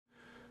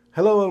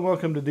Hello and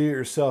welcome to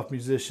Do-It-Yourself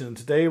Musician.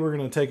 Today we're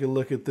going to take a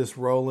look at this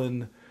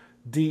Roland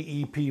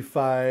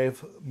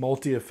DEP-5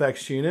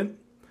 multi-effects unit.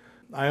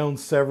 I own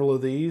several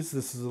of these.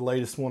 This is the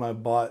latest one I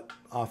bought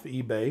off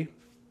eBay.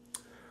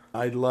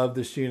 I love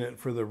this unit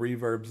for the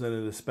reverbs in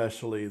it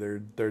especially.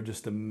 They're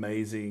just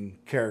amazing,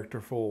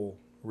 characterful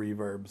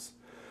reverbs.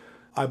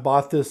 I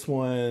bought this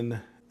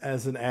one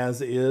as an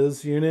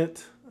as-is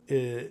unit,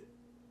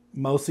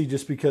 mostly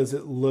just because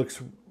it looks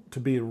to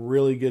be in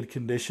really good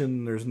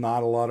condition. There's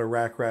not a lot of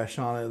rack rash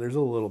on it. There's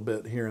a little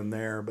bit here and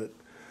there, but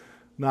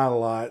not a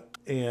lot.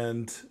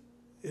 And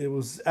it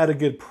was at a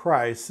good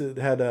price. It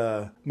had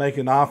to make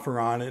an offer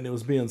on it, and it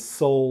was being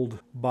sold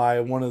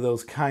by one of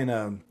those kind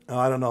of,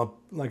 I don't know,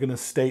 like an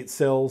estate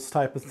sales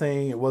type of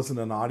thing. It wasn't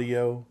an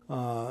audio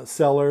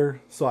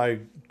seller, so I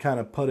kind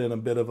of put in a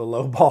bit of a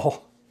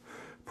lowball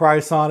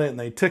price on it, and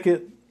they took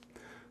it.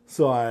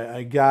 So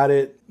I got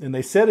it, and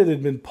they said it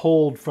had been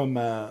pulled from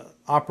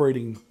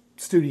operating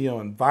studio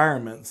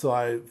environment, so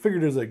I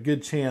figured there's a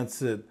good chance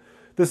that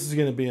this is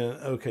going to be in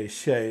okay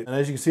shape. And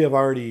as you can see, I've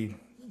already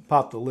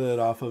popped the lid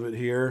off of it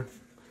here,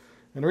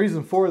 and the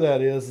reason for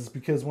that is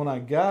because when I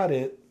got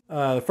it,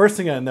 the first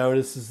thing I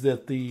noticed is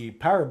that the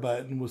power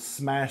button was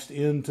smashed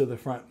into the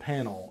front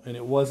panel, and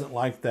it wasn't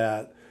like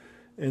that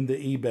in the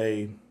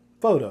eBay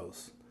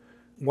photos.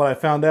 What I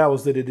found out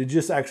was that it had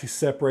just actually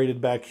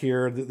separated back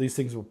here, that these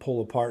things will pull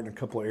apart in a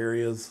couple of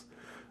areas.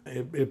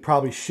 It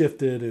probably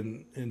shifted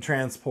in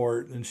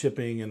transport and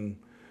shipping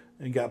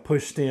and got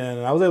pushed in,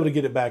 and I was able to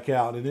get it back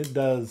out, and it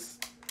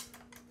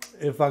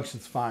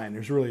functions fine.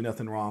 There's really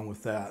nothing wrong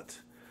with that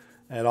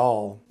at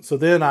all. So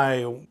then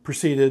I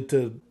proceeded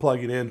to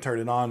plug it in, turn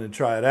it on, and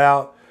try it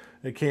out.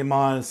 It came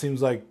on. It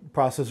seems like the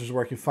processor's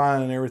working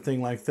fine and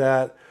everything like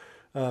that.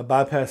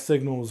 Bypass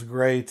signal was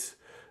great,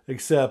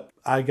 except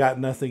I got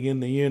nothing in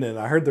the unit.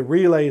 I heard the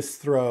relays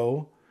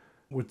throw,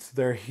 which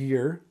they're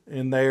here,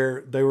 and they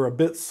were a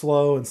bit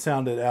slow and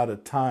sounded out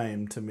of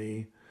time to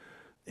me,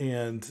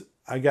 and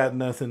I got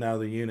nothing out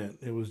of the unit.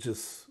 It was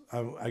just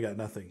I got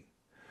nothing.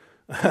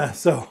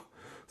 so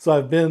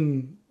I've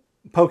been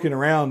poking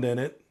around in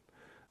it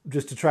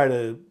just to try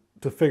to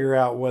figure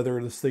out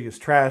whether this thing is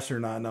trash or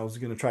not, and I was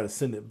going to try to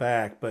send it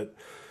back, but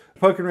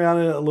poking around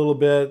in it a little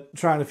bit,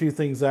 trying a few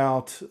things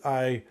out,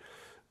 I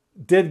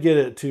did get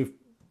it to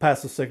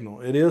pass a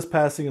signal. It is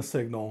passing a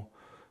signal.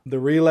 The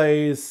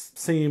relays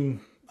seem,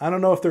 I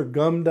don't know if they're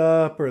gummed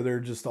up or they're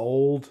just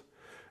old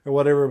or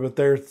whatever, but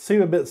they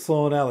seem a bit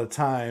slowing out of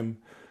time.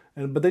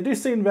 But they do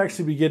seem to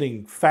actually be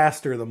getting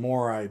faster the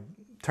more I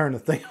turn the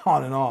thing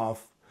on and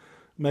off.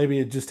 Maybe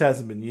it just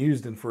hasn't been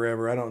used in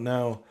forever. I don't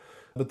know.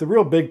 But the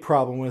real big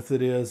problem with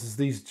it is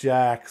these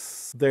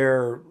jacks,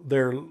 they're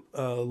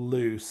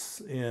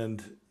loose,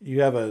 and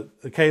you have a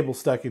cable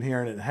stuck in here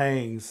and it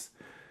hangs,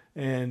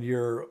 and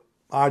your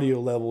audio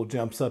level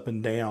jumps up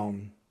and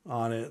down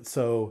on it.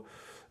 So,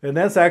 and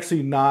that's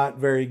actually not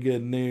very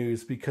good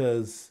news,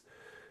 because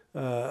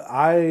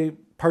I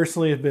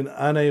personally have been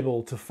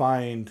unable to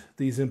find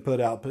these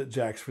input-output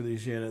jacks for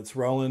these units.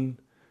 Roland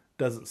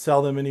doesn't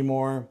sell them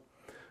anymore.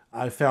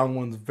 I found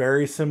ones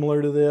very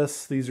similar to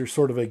this. These are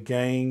sort of a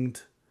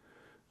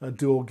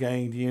dual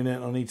ganged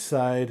unit on each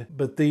side,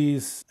 but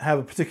these have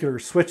a particular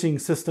switching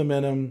system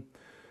in them.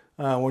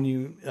 When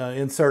you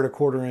insert a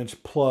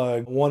 1/4-inch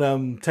plug, one of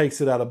them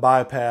takes it out of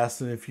bypass,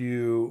 and if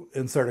you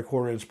insert a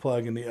 1/4-inch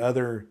plug in the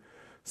other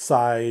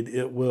side,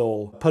 it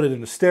will put it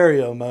into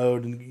stereo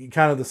mode, and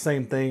kind of the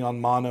same thing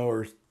on mono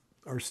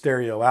or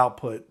stereo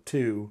output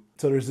too.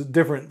 So there's a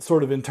different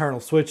sort of internal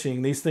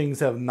switching. These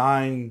things have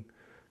 9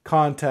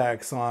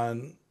 contacts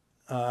on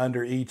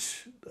under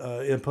each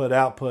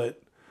input-output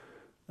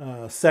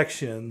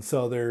section.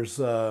 So there's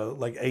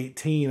like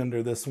 18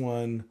 under this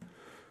one,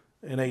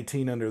 and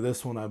 18 under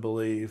this one, I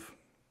believe.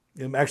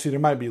 And actually, there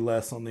might be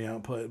less on the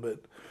output. But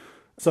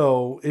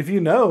so if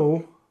you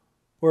know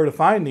where to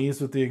find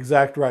these with the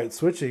exact right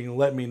switching,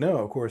 let me know.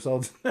 Of course,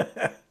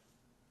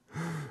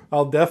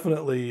 I'll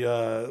definitely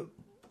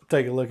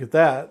take a look at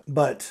that.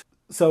 But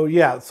so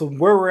yeah, so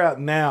where we're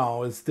at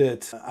now is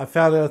that I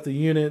found out the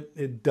unit,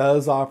 it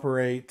does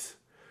operate.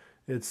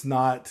 It's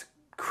not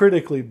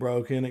critically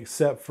broken,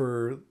 except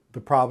for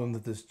the problem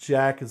that these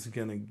jacks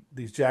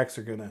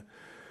are gonna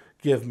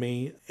give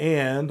me.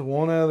 And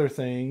one other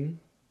thing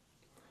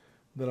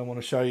that I want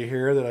to show you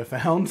here that I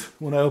found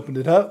when I opened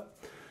it up.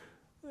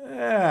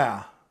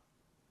 Yeah,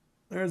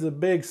 there's a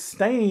big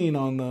stain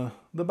on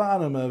the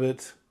bottom of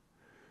it.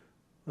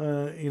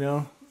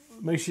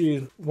 Makes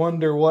you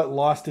wonder what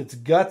lost its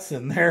guts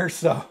in there.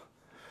 So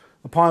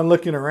upon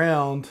looking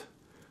around,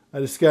 I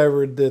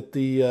discovered that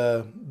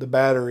the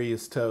battery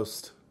is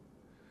toast.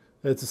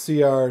 It's a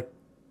CR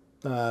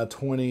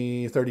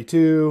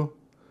 2032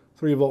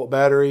 3-volt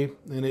battery,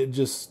 and it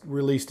just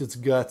released its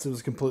guts. It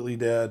was completely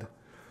dead.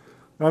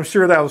 And I'm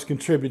sure that was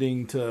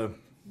contributing to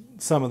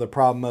some of the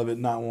problem of it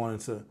not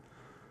wanting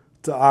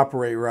to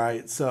operate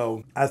right.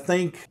 So I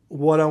think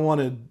what I want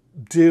to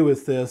do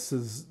with this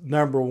is,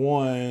 number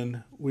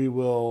one, we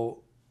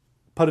will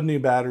put a new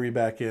battery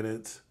back in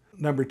it.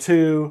 Number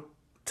two,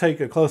 take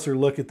a closer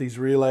look at these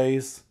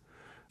relays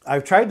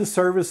I've tried to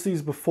service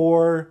these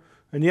before,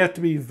 and you have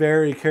to be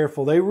very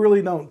careful. They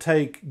really don't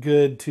take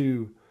good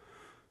to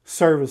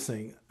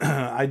servicing.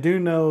 I do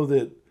know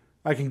that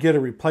I can get a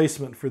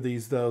replacement for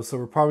these though, so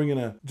we're probably going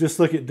to just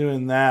look at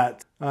doing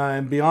that.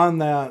 And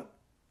beyond that,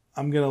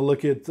 I'm going to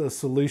look at a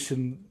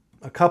solution,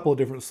 a couple of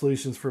different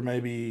solutions for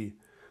maybe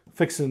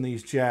fixing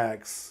these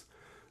jacks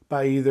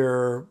by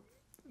either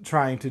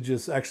trying to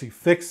just actually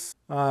fix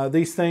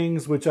these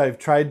things, which I've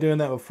tried doing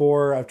that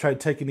before. I've tried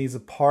taking these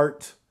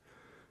apart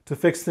to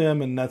fix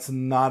them, and that's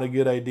not a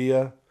good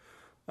idea.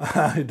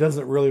 It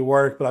doesn't really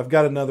work, but I've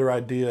got another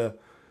idea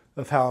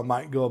of how I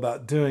might go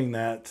about doing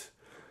that.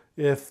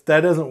 If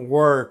that doesn't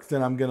work,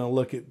 then I'm going to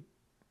look at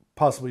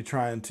possibly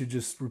trying to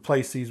just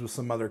replace these with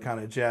some other kind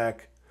of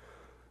jack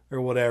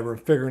or whatever,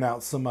 figuring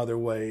out some other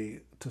way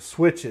to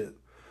switch it.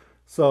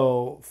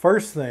 So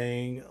first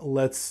thing,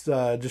 let's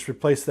just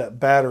replace that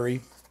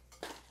battery.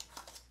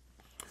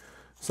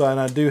 So, and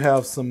I do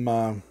have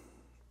some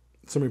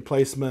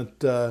replacement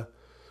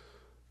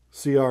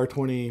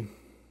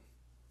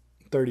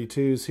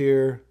CR2032s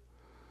here.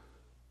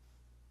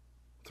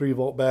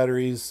 3-volt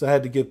batteries. I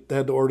had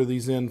to order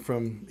these in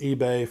from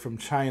eBay from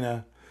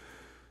China,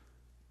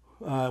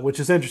 which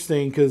is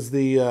interesting because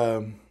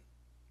the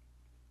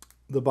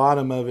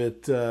bottom of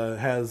it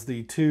has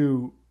the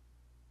 2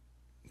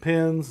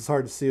 pins. It's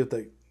hard to see with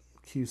that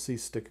QC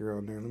sticker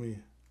on there. Let me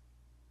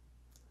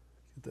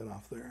get that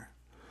off there.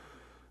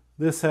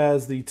 This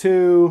has the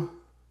 2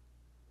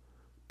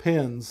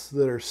 pins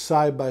that are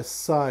side by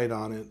side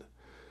on it.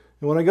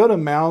 And when I go to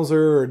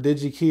Mouser or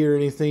DigiKey or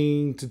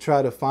anything to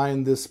try to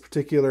find this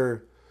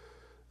particular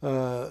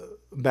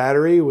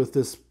battery with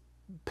this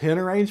pin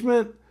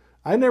arrangement,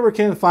 I never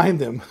can find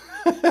them.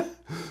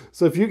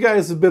 So if you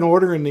guys have been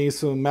ordering these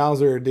from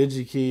Mouser or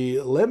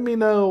DigiKey, let me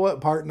know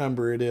what part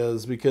number it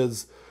is,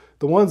 because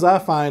the ones I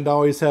find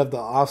always have the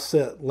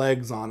offset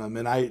legs on them,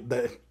 and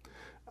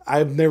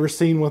I've never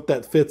seen what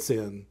that fits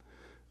in.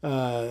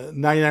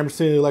 99% of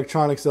the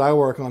electronics that I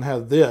work on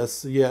have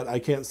this, yet I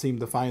can't seem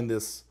to find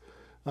this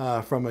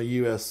from a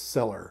US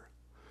seller.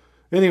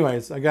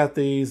 Anyways, I got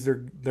these.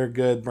 They're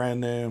good,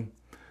 brand new.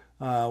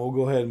 We'll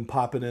go ahead and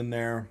pop it in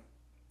there,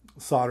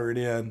 solder it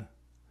in.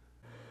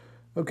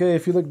 Okay,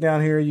 if you look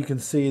down here, you can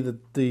see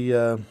that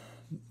the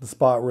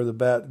spot where the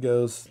bat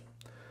goes,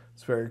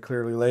 it's very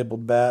clearly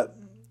labeled bat,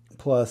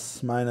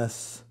 plus,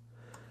 minus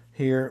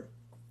here.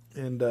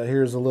 And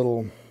here's a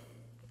little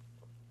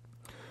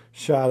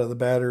shot of the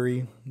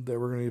battery that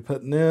we're going to be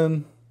putting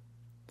in.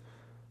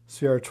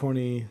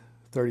 CR2032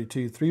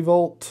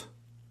 3-volt.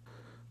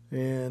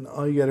 And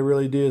all you got to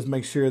really do is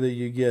make sure that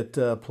you get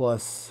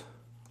plus,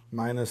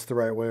 minus the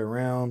right way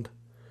around,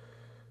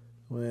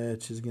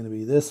 which is going to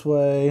be this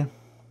way.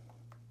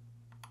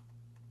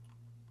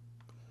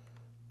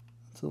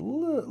 It's a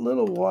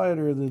little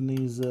wider than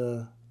these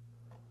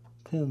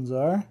pins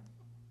are.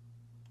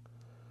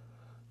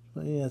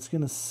 But yeah, it's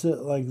going to sit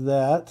like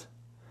that.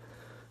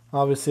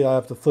 Obviously, I'll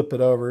have to flip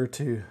it over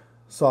to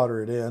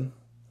solder it in.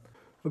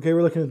 Okay,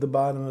 we're looking at the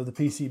bottom of the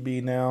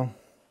PCB now.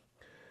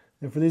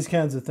 And for these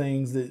kinds of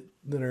things that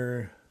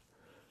are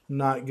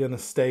not going to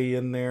stay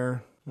in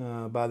there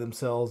by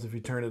themselves, if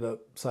you turn it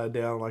upside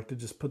down, I like to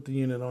just put the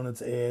unit on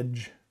its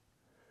edge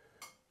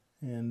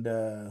and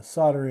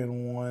solder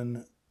in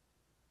one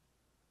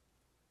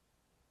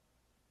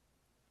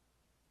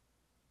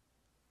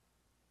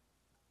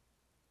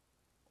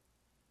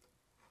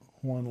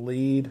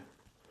lead,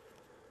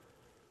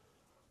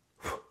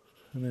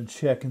 and then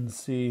check and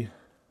see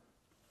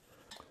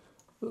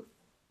how,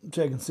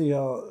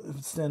 if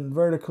it's standing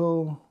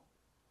vertical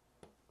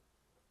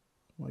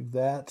like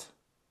that.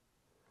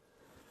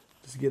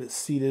 Just get it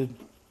seated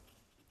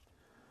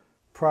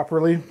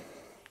properly,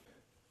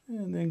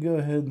 and then go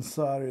ahead and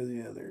solder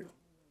the other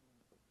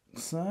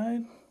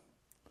side.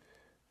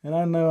 And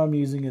I know I'm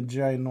using a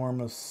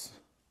ginormous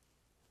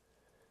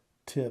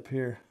tip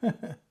here.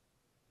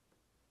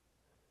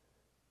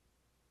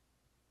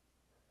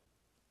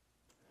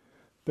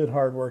 Bit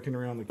hard working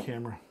around the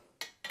camera.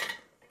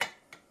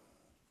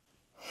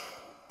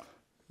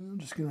 I'm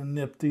just going to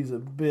nip these a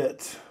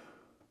bit.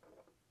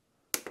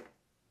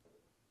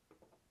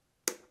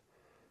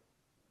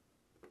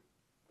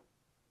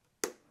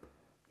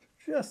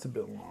 Just a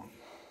bit long.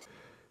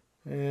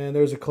 And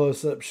there's a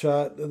close-up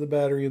shot of the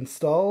battery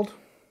installed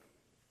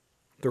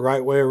the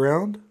right way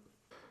around.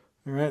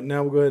 All right,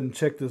 now we'll go ahead and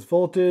check this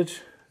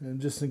voltage.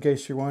 And just in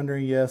case you're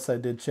wondering, yes, I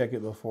did check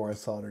it before I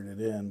soldered it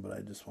in, but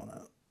I just want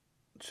to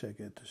check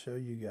it to show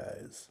you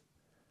guys.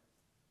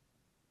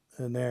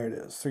 And there it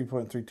is,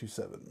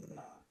 3.327.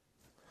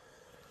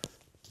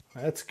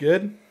 That's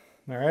good.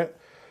 All right,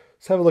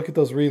 let's have a look at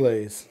those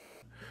relays.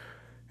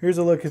 Here's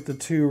a look at the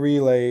 2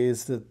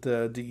 relays that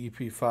the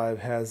DEP-5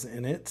 has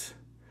in it.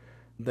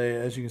 They,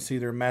 as you can see,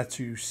 they're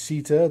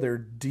Matsushita.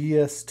 They're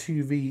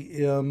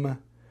DS2VM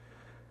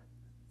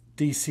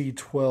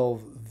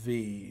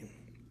DC12V.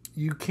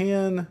 You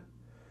can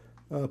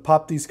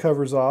pop these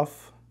covers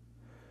off.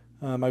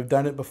 I've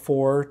done it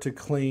before to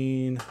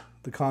clean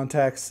the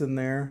contacts in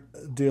there.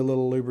 Do a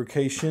little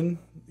lubrication.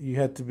 You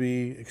have to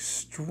be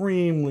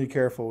extremely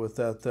careful with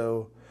that,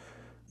 though.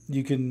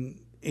 You can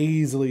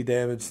easily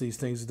damage these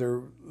things.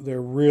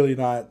 They're really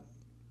not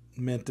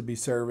meant to be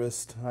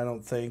serviced, I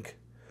don't think.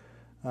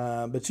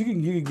 But you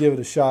can give it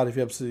a shot if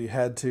you absolutely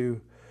had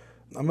to.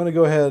 I'm going to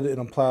go ahead and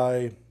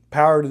apply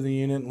power to the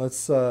unit.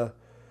 Let's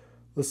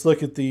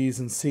look at these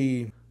and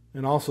see,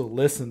 and also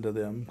listen to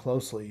them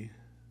closely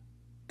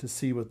to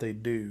see what they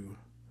do.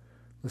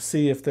 Let's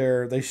see if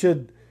they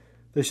should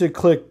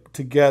click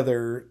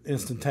together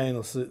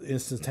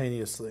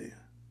instantaneously.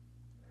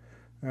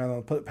 All right,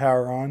 I'll put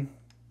power on.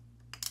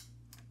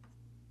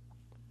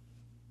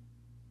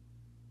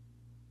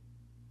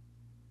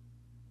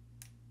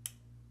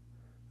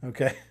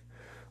 Okay,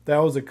 that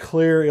was a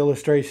clear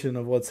illustration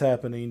of what's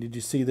happening. Did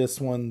you see this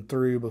one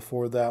through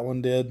before that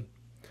one did?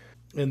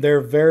 And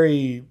they're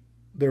very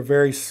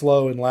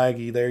slow and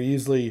laggy. They're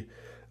usually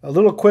a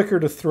little quicker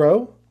to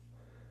throw,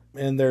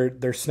 and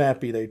they're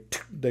snappy.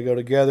 They go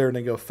together and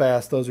they go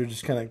fast. Those are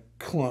just kind of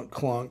clunk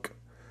clunk.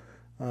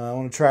 I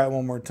want to try it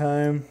one more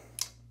time.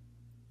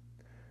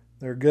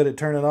 They're good at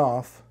turning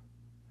off.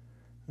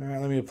 All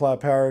right, let me apply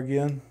power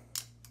again.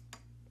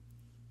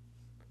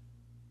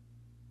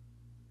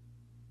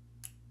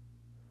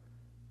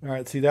 All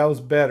right, see, that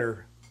was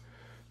better.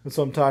 That's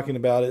what I'm talking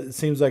about. It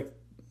seems like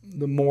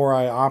the more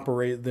I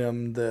operate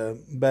them, the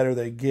better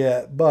they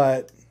get.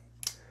 But,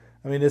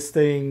 I mean, this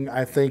thing,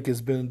 I think,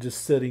 has been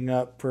just sitting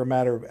up for a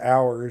matter of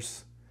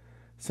hours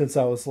since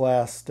I was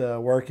last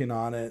working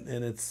on it.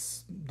 And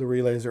the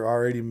relays are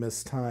already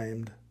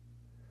mistimed.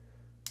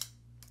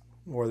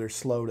 Or they're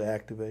slow to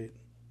activate.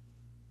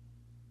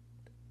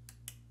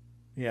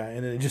 Yeah,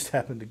 and it just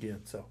happened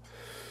again,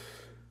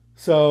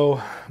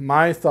 So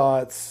my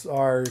thoughts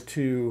are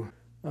to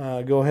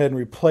go ahead and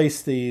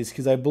replace these,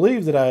 because I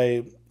believe that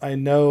I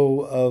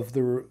know of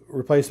the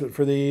replacement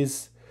for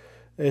these.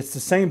 It's the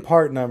same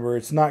part number.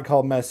 It's not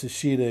called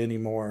Matsushita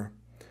anymore,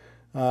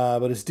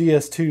 but it's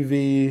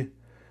DS2V.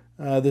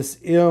 This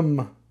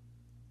M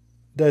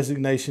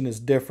designation is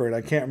different.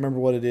 I can't remember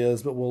what it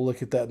is, but we'll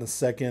look at that in a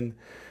second.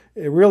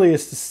 It really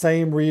is the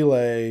same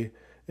relay.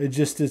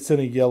 It's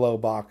in a yellow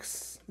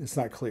box. It's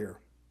not clear.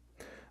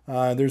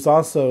 There's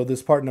also,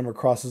 this part number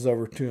crosses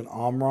over to an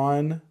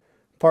Omron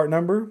part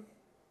number.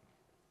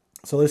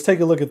 So let's take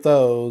a look at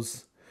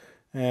those,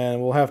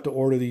 and we'll have to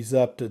order these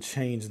up to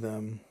change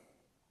them,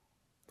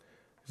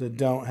 because I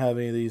don't have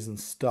any of these in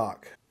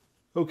stock.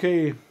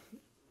 Okay,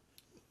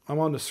 I'm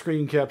on the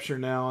screen capture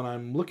now, and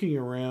I'm looking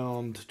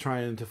around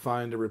trying to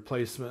find a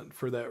replacement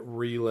for that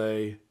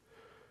relay,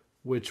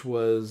 which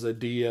was a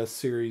DS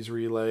series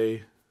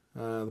relay.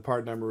 The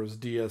part number was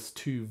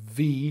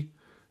DS2V.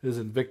 Is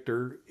in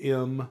Victor,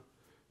 M,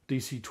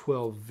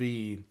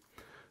 DC12V.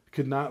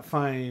 Could not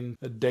find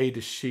a data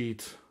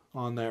sheet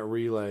on that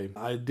relay.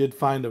 I did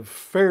find a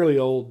fairly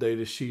old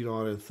data sheet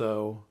on it,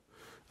 though.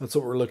 That's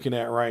what we're looking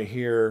at right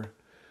here.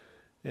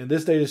 And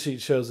this data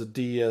sheet shows a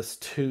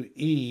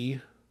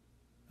DS2E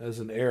as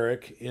an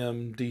Eric,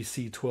 M,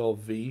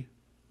 DC12V.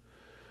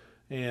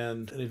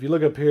 And if you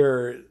look up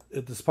here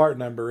at this part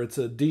number, it's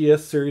a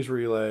DS series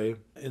relay,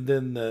 and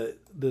then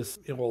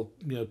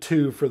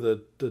two for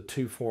the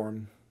two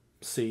form.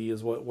 C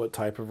is what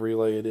type of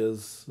relay it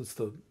is. It's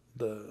the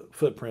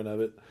footprint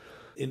of it.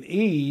 In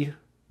E,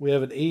 we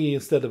have an E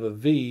instead of a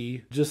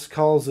V. Just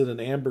calls it an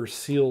amber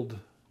sealed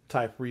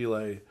type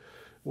relay,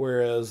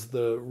 whereas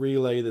the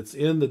relay that's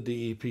in the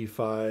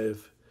DEP-5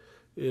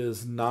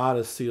 is not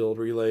a sealed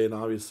relay, and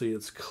obviously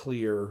it's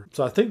clear.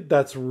 So I think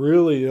that's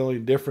really the only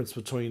difference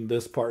between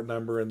this part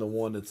number and the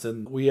one that's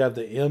in. We have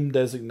the M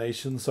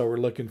designation, so we're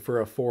looking for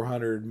a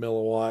 400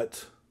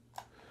 milliwatt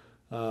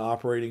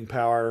operating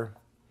power.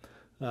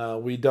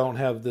 We don't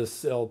have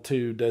this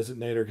L2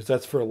 designator because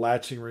that's for a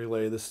latching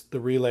relay.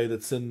 The relay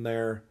that's in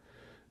there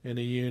in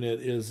a unit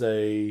is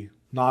a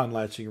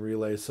non-latching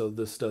relay, so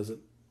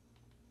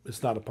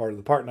it's not a part of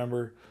the part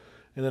number.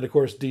 And then, of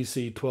course,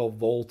 DC 12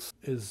 volts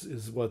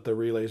is what the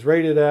relay is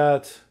rated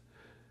at,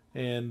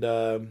 and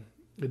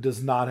it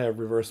does not have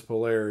reverse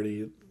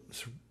polarity.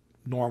 It's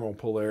normal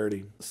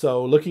polarity.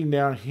 So looking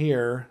down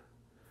here,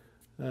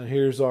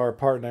 here's our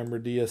part number,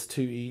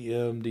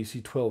 DS2EM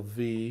DC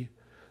 12V.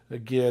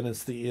 Again,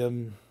 it's the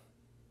M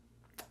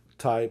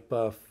type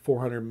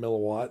 400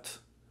 milliwatt.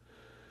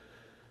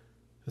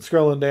 And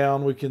scrolling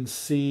down, we can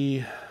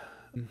see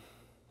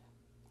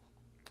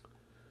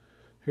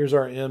here's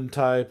our M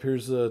type.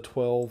 Here's the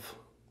 12.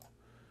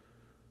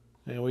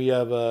 And we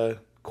have a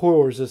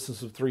coil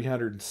resistance of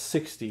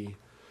 360.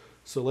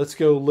 So let's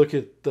go look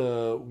at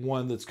the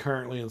one that's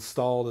currently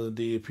installed in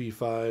the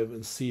DEP-5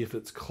 and see if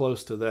it's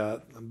close to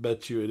that. I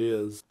bet you it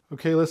is.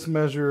 Okay, let's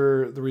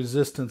measure the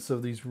resistance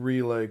of these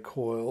relay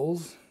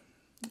coils.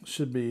 It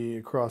should be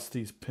across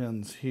these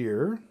pins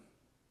here.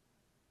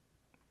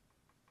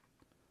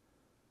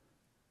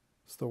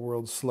 It's the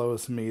world's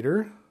slowest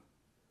meter.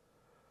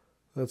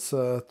 That's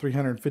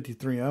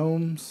 353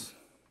 ohms.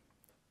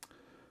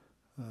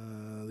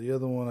 The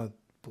other one, I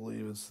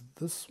believe, is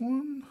this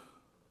one.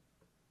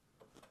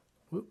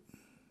 Whoop.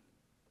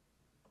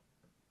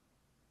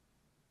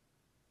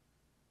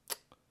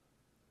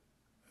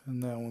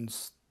 And that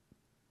one's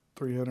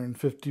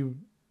 351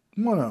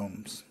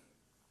 ohms.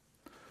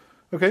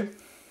 Okay,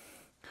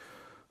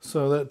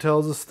 so that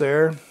tells us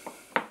there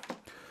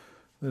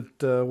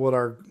that what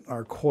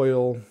our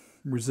coil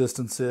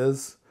resistance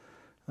is,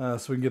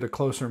 so we can get a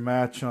closer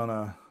match on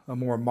a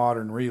more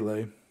modern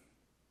relay.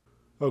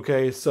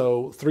 Okay,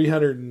 so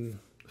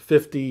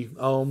 350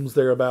 ohms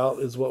thereabout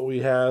is what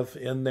we have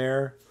in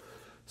there.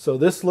 So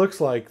this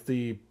looks like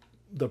the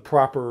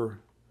proper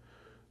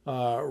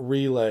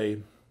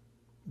relay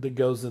that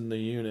goes in the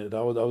unit.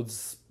 I would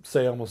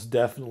say almost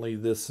definitely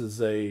this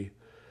is a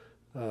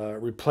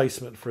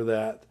replacement for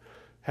that.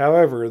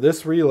 However,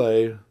 this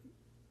relay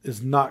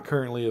is not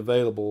currently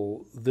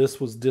available.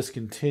 This was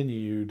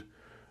discontinued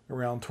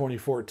around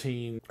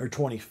 2014 or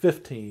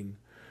 2015,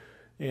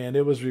 and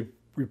it was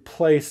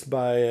replaced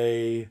by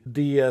a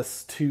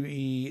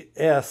DS2ES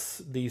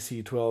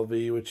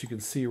DC12V, which you can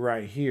see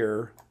right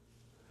here.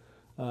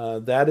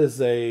 That is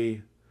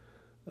a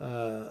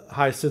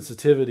high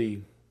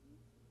sensitivity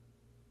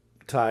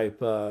type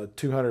 200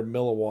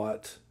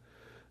 milliwatt,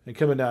 and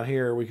coming down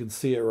here we can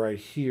see it right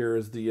here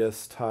is the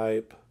S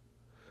type.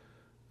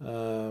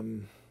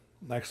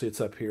 Actually it's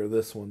up here,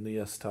 this one, the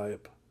S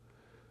type,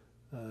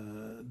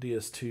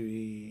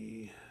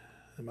 DS2E.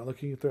 Am I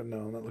looking at that? No,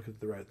 I'm not looking at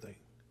the right thing.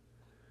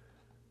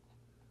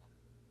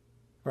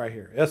 Right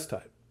here, S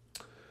type.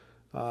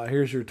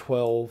 Here's your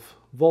 12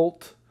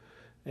 volt,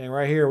 and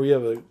right here we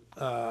have a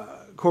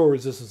core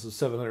resistance of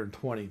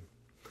 720.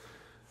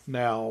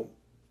 Now,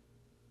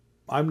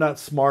 I'm not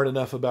smart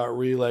enough about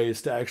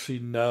relays to actually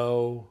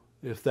know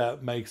if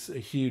that makes a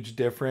huge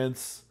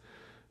difference,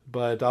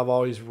 but I've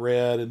always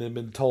read and then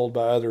been told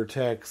by other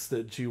techs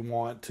that you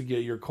want to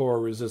get your core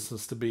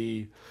resistance to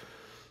be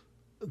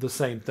the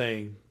same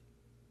thing.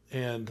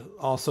 And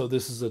also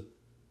this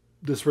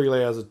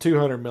relay has a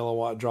 200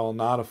 milliwatt draw,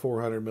 not a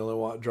 400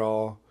 milliwatt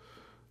draw.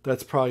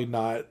 That's probably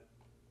not,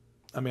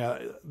 I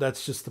mean,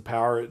 that's just the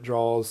power it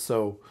draws.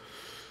 So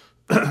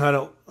I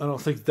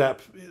don't think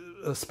that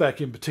spec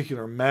in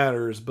particular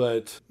matters,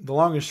 but the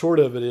long and short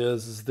of it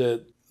is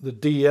that the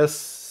DS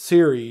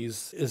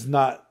series is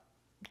not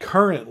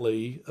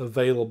currently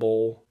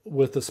available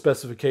with the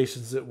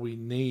specifications that we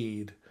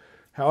need.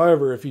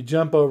 However, if you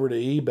jump over to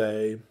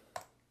eBay,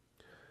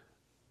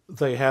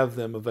 they have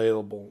them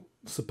available.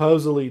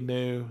 Supposedly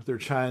new, they're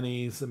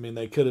Chinese. I mean,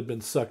 they could have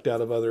been sucked out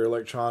of other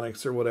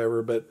electronics or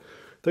whatever, but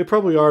they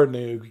probably are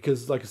new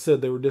because, like I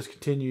said, they were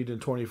discontinued in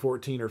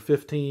 2014 or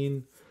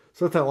 15.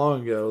 It's not that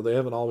long ago. They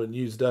haven't all been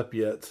used up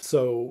yet.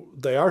 So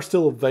they are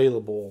still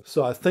available.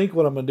 So I think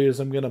what I'm going to do is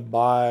I'm going to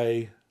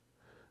buy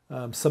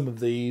some of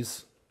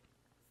these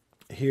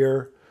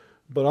here.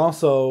 But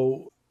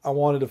also, I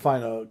wanted to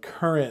find a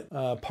current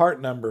part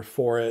number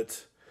for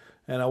it.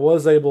 And I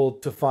was able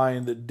to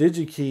find that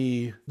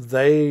DigiKey,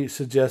 they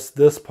suggest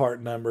this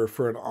part number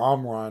for an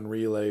Omron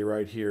relay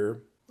right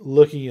here.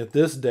 Looking at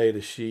this data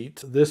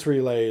sheet, this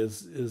relay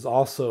is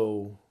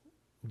also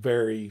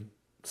very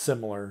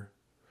similar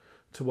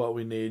to what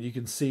we need. You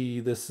can see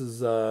this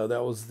is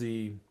that was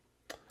the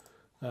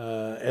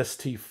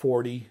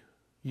ST40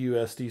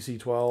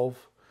 USDC12.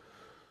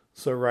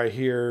 So right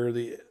here,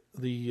 the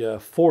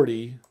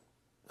 40,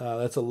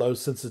 that's a low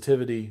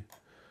sensitivity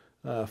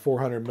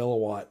 400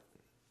 milliwatt,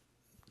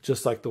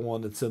 just like the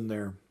one that's in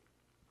there.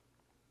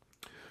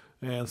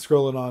 And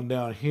scrolling on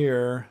down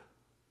here,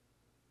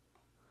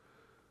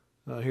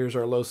 here's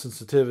our low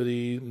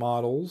sensitivity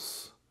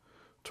models.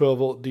 12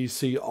 volt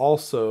DC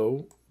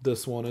also.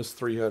 This one is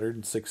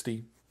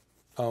 360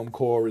 ohm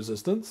coil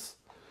resistance.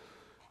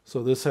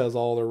 So this has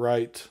all the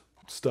right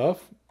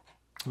stuff.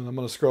 And I'm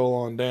going to scroll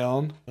on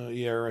down.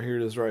 Yeah, right here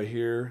it is right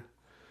here.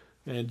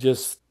 And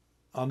just,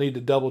 I'll need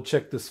to double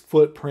check this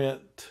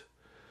footprint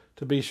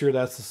to be sure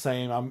that's the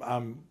same.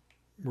 I'm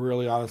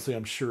really, honestly,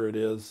 I'm sure it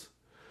is.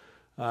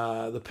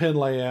 The pin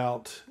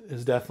layout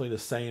is definitely the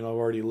same. I've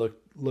already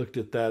looked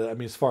at that. I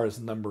mean, as far as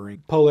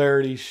numbering.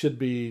 Polarity should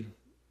be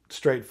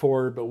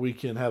straightforward, but we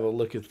can have a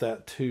look at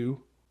that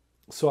too.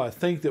 So I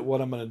think that what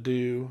I'm going to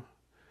do,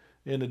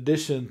 in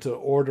addition to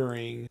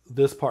ordering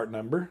this part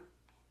number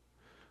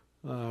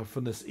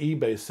from this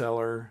eBay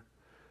seller,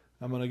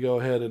 I'm going to go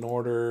ahead and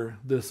order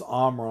this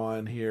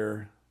Omron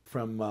here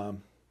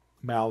from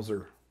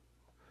Mauser.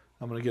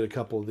 I'm going to get a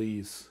couple of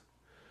these.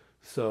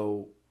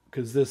 So,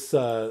 because this,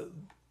 of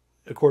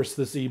course,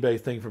 this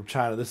eBay thing from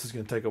China, this is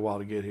going to take a while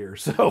to get here.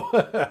 So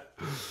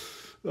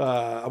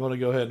I'm going to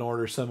go ahead and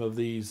order some of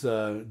these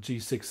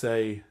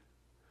G6A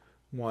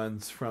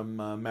ones from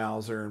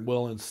Mauser, and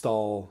we'll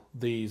install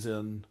these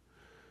in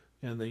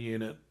the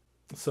unit.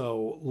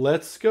 So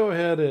let's go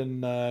ahead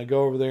and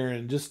go over there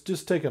and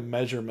just take a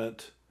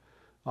measurement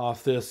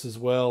off this, as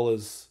well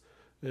as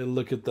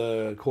look at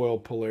the coil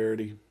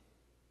polarity.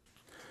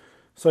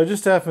 So I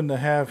just happen to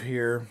have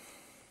here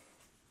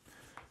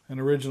an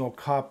original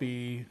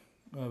copy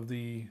of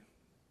the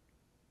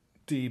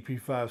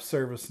DEP-5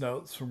 service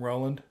notes from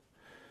Roland.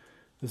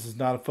 This is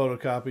not a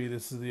photocopy.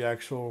 This is the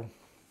actual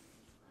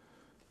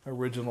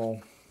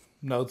original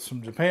notes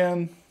from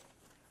Japan.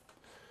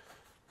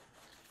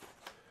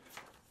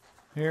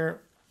 Here,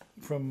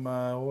 from,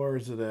 where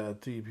is it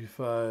at,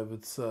 DEP-5?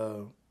 It's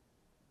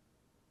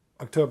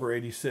October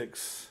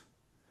 86,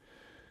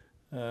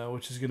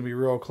 which is going to be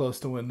real close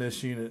to when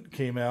this unit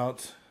came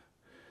out.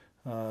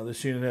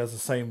 This unit has the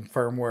same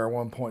firmware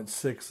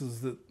 1.6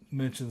 as that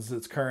mentions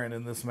it's current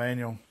in this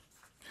manual.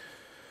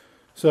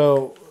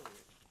 So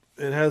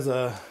it has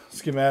a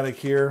schematic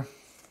here.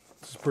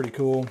 This is pretty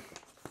cool.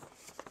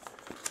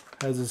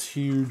 Has this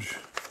huge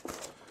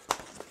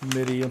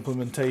MIDI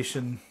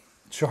implementation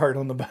chart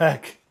on the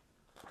back.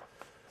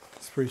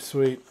 It's pretty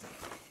sweet.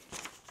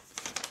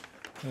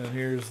 And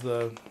here's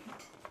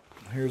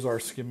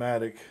our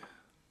schematic.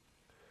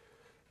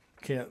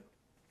 Can't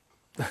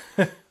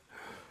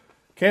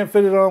fit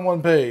it on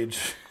one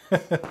page.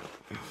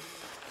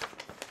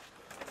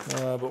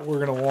 But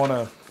we're going to want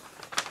to,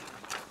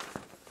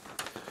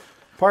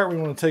 part we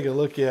want to take a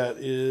look at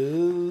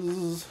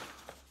is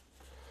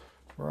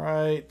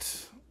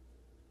right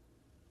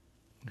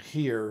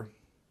here.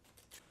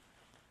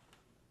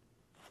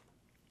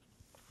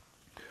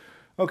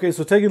 Okay,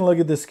 so taking a look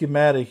at this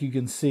schematic, you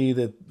can see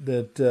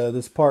that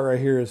this part right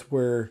here is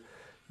where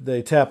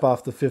they tap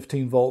off the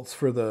 15 volts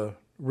for the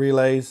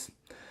relays.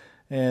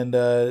 And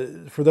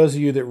for those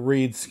of you that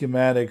read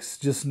schematics,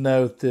 just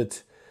note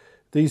that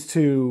these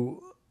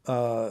two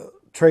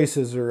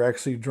traces are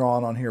actually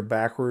drawn on here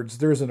backwards.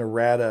 There's an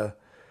errata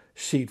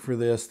sheet for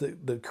this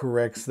that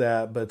corrects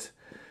that. But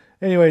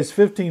anyways,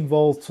 15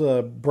 volts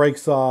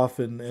breaks off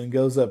and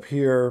goes up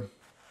here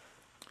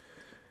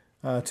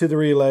to the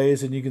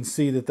relays, and you can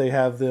see that they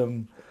have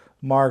them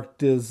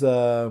marked as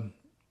 1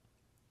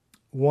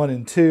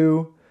 and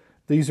 2.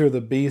 These are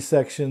the B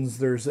sections.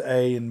 There's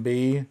A and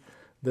B.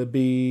 The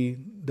B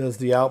does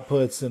the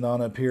outputs, and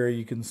on up here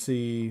you can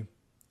see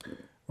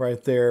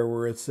right there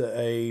where it's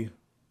a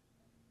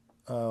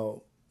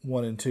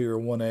 1 and 2, or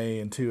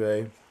 1A and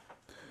 2A.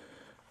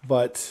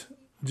 But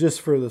just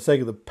for the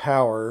sake of the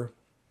power,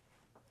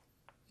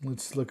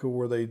 let's look at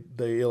where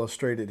they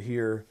illustrate it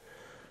here.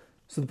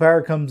 So the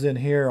power comes in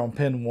here on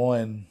pin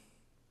 1.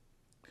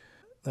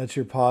 That's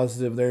your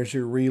positive. There's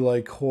your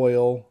relay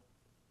coil.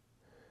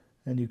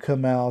 And you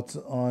come out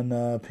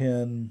on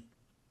pin,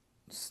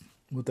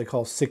 what they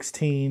call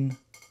 16.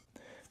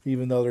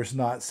 Even though there's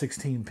not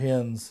 16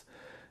 pins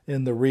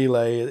in the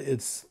relay,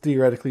 it's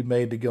theoretically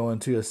made to go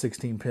into a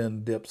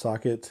 16-pin dip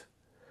socket.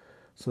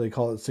 So they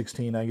call it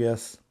 16, I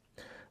guess.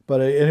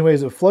 But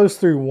anyways, it flows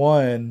through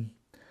 1,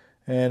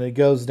 and it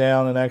goes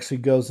down and actually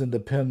goes into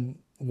pin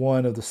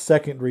 1 of the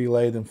second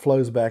relay, then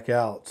flows back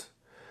out.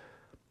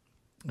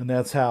 And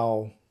that's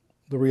how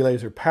the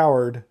relays are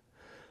powered.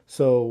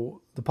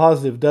 So the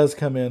positive does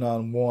come in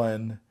on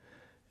 1,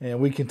 and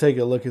we can take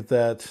a look at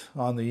that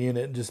on the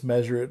unit and just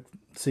measure it,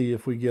 see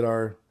if we get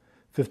our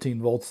 15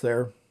 volts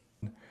there.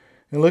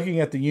 And looking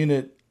at the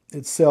unit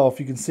itself,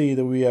 you can see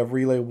that we have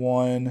relay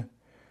 1,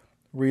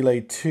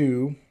 relay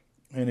 2,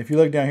 and if you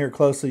look down here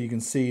closely, you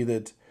can see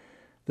that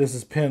this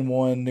is pin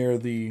 1 near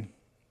the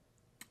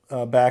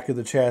back of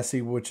the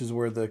chassis, which is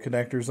where the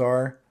connectors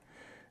are,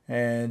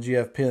 and you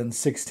have pin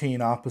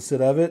 16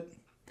 opposite of it.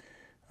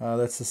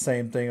 That's the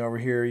same thing over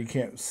here. You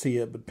can't see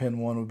it, but pin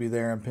 1 would be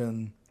there and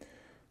pin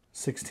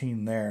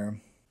 16 there.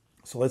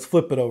 So let's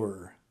flip it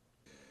over.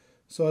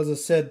 So as I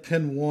said,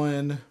 pin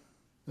 1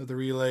 of the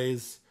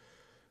relays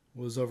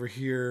was over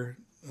here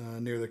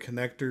near the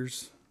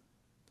connectors.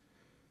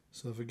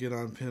 So if we get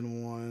on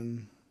pin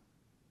 1,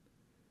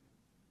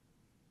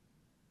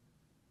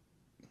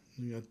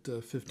 you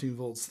got 15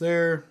 volts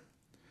there.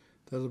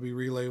 That'll be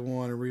relay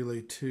 1, and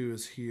relay 2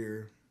 is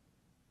here.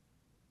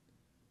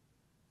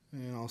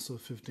 And also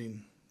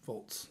 15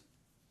 volts.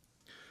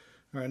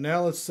 All right,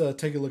 now let's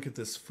take a look at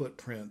this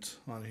footprint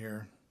on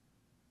here.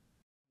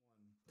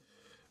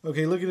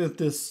 Okay, looking at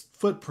this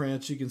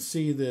footprint, you can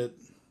see that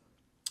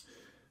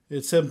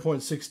it's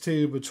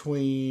 7.62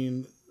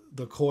 between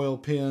the coil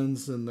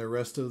pins and the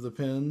rest of the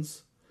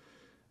pins.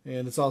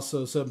 And it's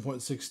also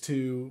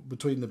 7.62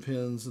 between the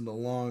pins in the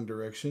long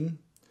direction.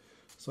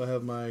 So I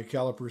have my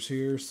calipers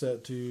here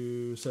set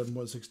to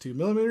 7.62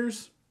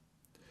 millimeters.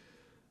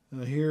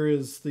 Here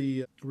is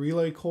the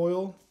relay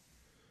coil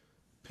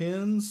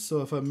pins.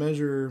 So if I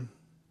measure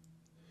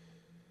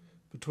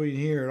between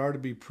here, it ought to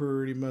be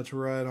pretty much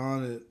right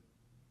on it.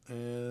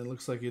 And it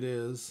looks like it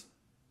is.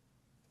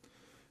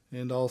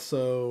 And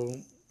also,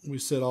 we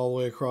set all the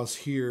way across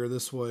here.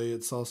 This way,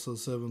 it's also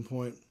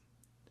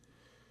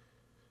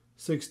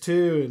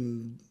 7.62,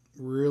 and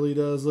really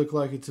does look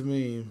like it to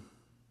me.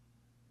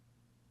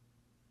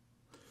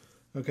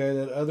 Okay,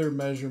 that other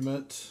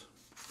measurement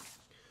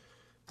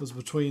was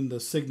between the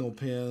signal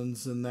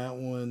pins, and that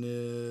one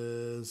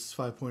is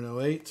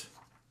 5.08.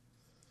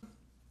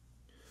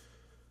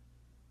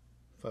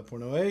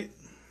 5.08.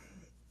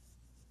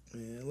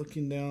 And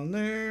looking down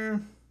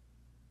there,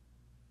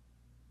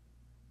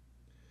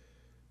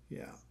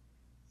 yeah,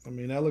 I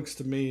mean, that looks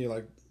to me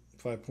like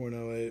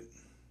 5.08.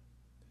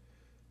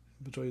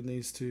 Between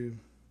these two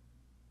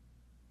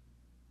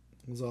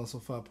was also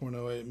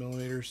 5.08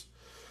 millimeters.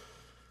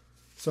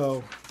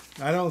 So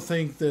I don't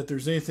think that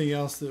there's anything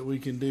else that we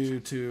can do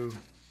to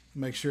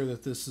make sure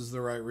that this is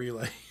the right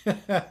relay.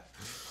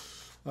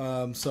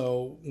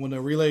 So when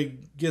a relays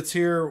get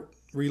here,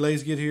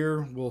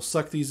 we'll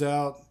suck these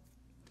out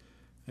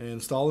and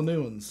install the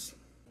new ones.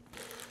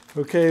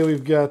 Okay,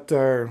 we've got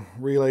our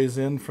relays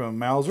in from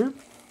Mauser.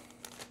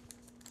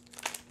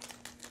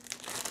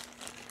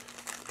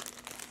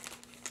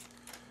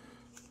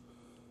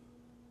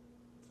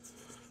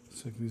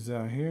 Check these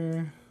out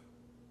here.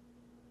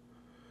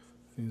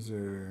 These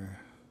are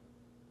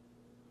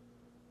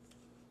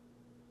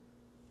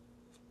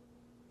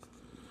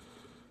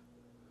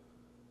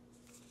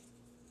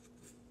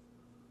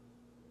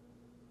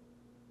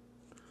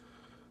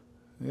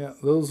yeah,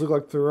 those look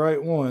like the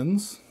right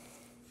ones.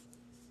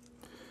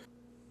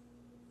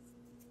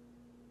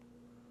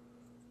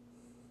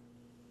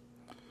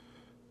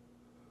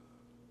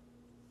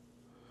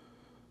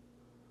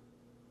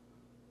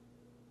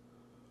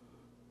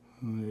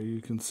 And there you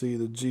can see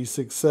the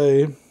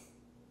G6A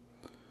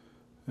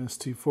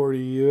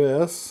ST40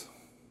 US.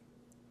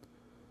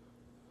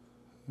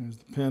 There's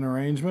the pin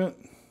arrangement.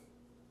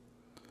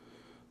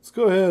 Let's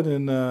go ahead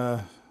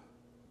and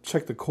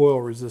check the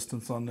coil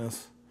resistance on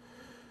this.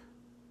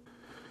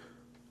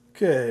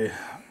 Okay.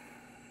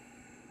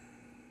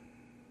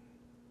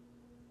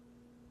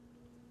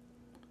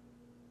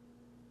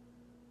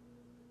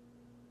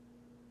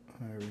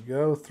 There we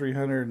go,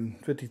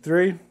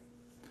 353.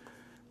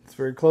 It's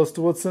very close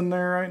to what's in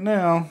there right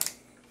now.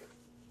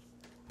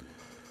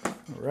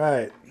 All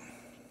right.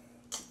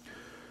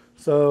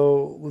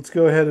 So let's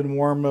go ahead and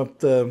warm up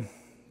the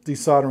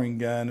desoldering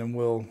gun and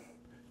we'll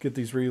get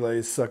these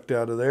relays sucked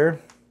out of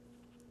there.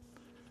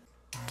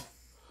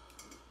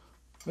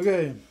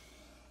 Okay.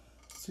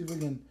 Let's see if we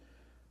can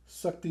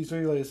suck these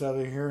relays out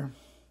of here.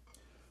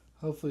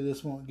 Hopefully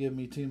this won't give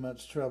me too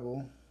much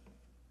trouble.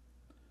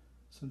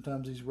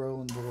 Sometimes these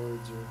Roland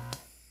boards are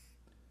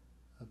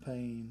a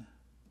pain.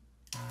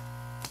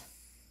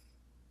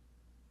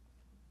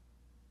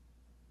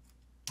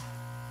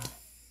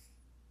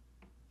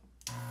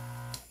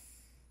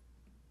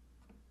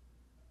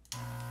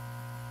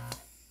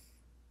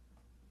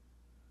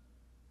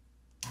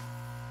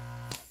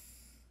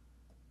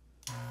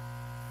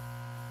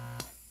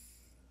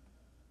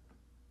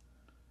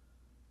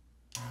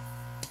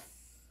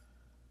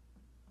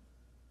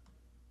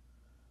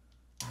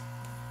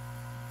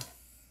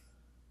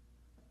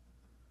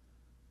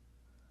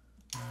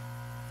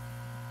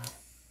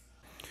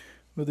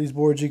 With these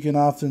boards, you can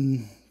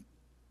often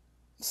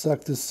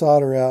suck this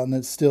solder out and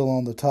it's still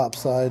on the top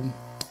side.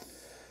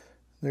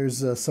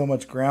 There's so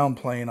much ground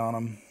plane on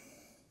them.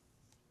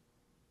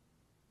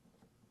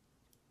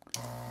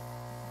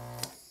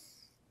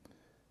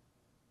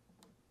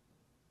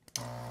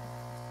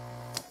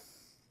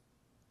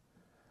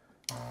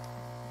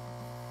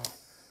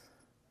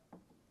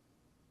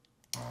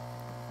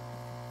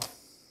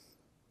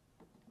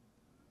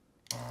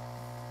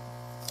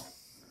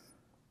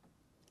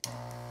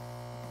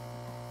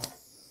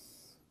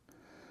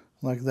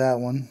 Like that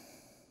one.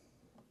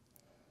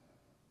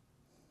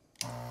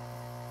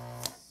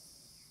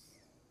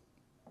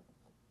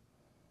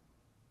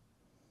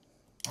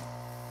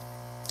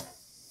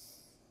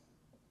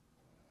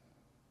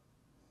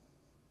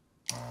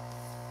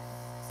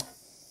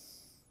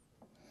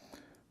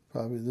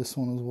 Probably this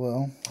one as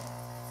well.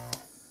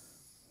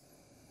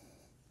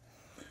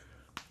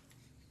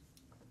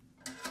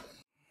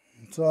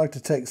 So I like to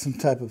take some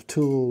type of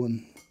tool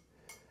and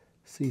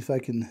see if I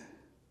can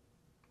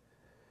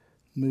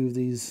move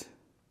these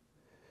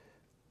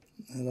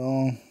at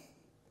all.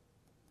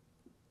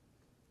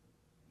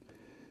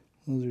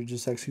 Those are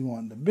just actually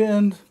wanting to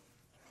bend.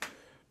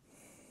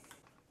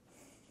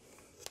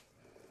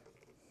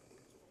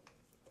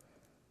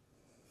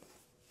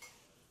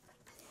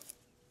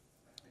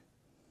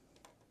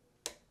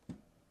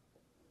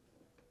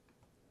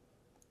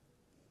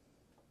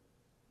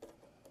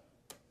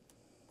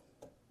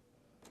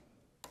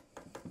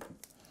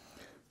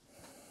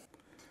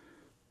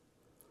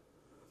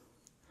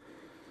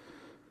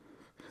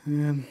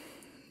 And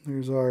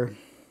there's our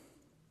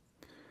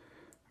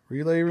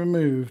relay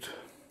removed.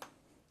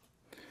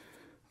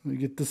 Let me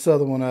get this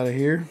other one out of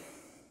here.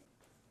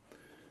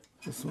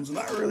 This one's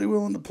not really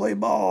willing to play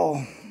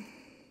ball.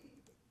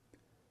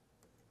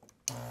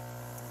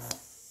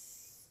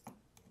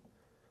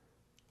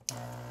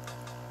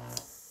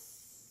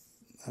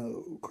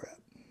 Oh, crap.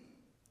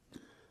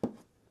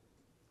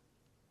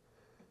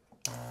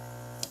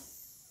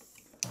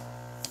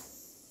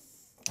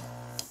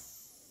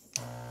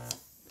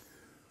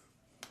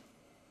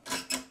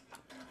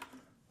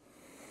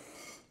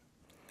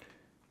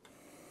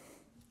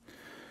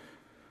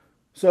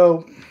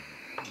 So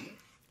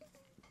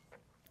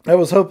I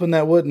was hoping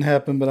that wouldn't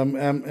happen, but I'm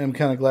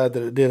kind of glad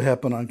that it did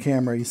happen on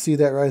camera. You see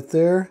that right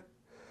there?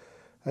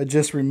 I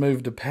just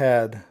removed a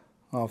pad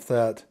off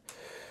that.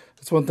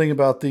 That's one thing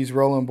about these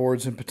Roland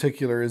boards in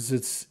particular, is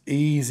it's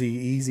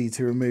easy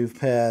to remove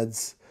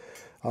pads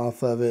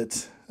off of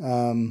it.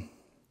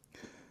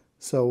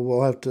 So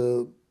we'll have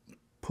to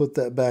put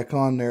that back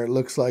on there, it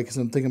looks like, because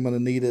I'm thinking I'm going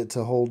to need it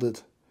to hold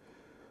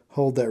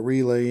that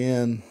relay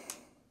in.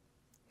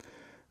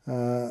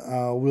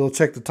 We'll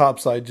check the top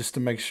side just to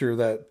make sure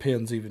that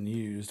pin's even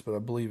used, but I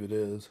believe it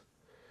is.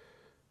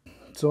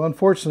 So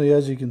unfortunately,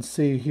 as you can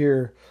see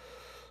here,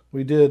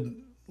 we did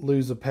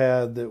lose a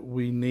pad that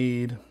we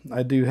need.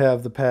 I do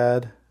have the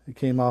pad. It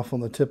came off on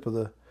the tip of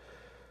the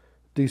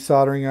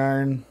desoldering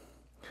iron.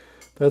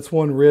 That's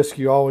one risk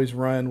you always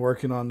run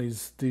working on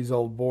these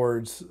old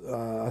boards.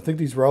 I think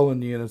these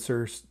Roland units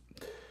are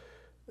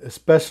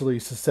especially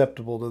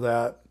susceptible to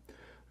that.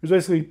 There's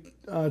basically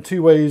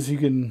two ways you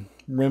can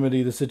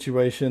remedy the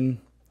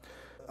situation.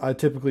 I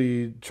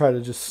typically try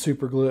to just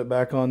super glue it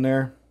back on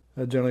there.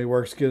 That generally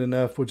works good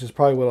enough, which is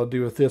probably what I'll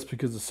do with this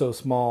because it's so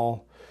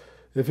small.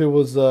 If it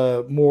was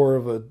more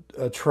of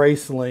a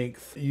trace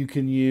length, you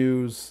can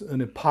use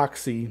an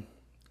epoxy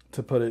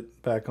to put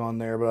it back on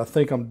there, but I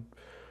think I'm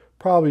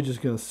probably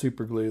just going to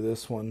super glue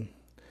this one.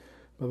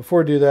 But before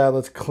we do that,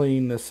 let's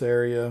clean this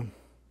area.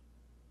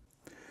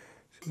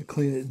 Just going to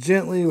clean it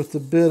gently with a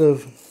bit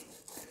of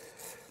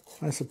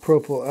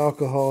isopropyl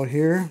alcohol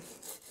here.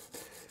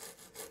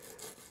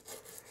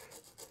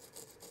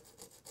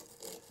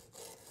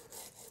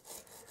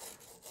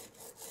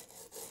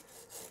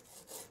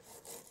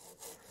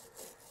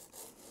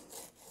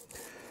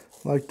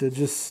 I like to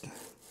just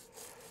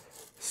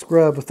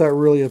scrub without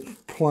really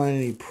applying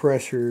any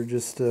pressure,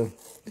 just to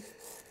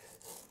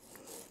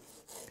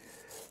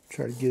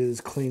try to get it as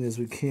clean as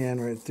we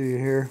can right through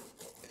here.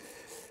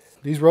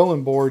 These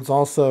rolling boards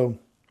also,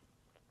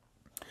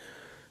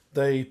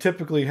 they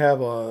typically have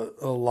a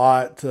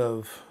lot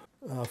of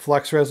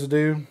flex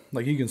residue.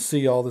 Like you can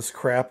see all this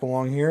crap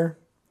along here.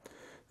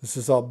 This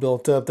is all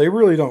built up. They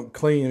really don't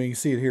clean. I mean, you can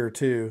see it here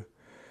too.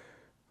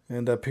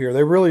 And up here.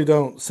 They really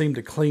don't seem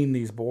to clean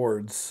these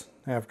boards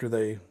after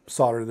they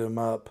solder them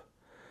up.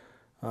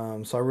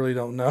 So I really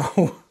don't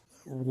know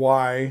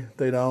why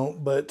they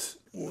don't. But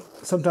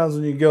sometimes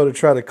when you go to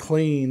try to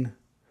clean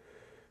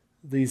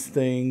these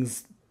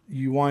things,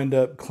 you wind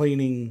up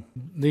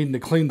needing to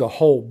clean the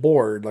whole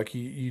board. Like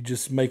you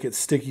just make it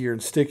stickier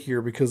and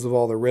stickier because of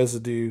all the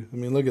residue. I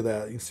mean, look at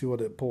that. You can see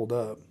what it pulled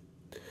up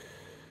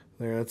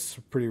there. That's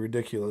pretty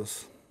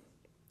ridiculous.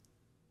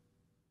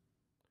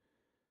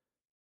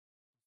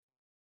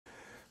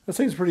 That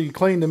seems pretty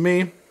clean to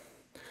me.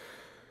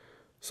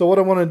 So what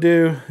I want to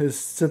do is,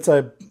 since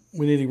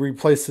we need to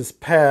replace this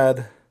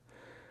pad,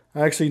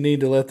 I actually need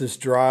to let this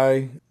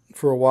dry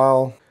for a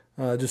while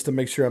just to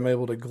make sure I'm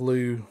able to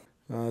glue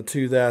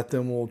to that.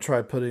 Then we'll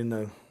try gluing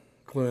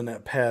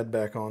that pad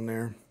back on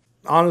there.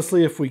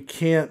 Honestly, if we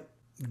can't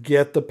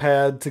get the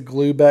pad to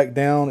glue back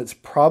down, it's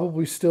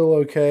probably still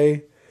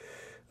okay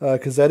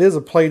because that is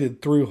a plated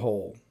through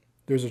hole.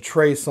 There's a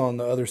trace on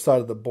the other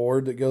side of the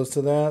board that goes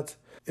to that.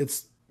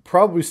 It's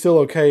probably still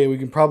okay. We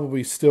can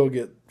probably still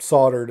get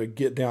solder to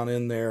get down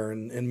in there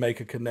and make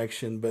a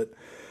connection, but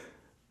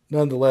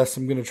nonetheless,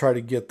 I'm going to try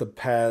to get the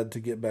pad to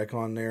get back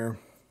on there.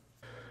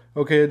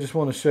 Okay, I just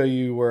want to show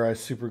you where I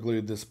super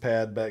glued this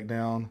pad back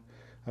down.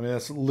 I mean,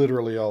 that's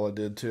literally all I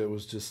did to it,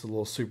 was just a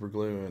little super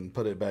glue and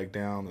put it back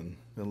down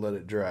and let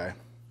it dry.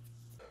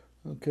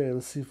 Okay,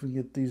 let's see if we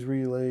can get these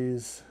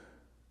relays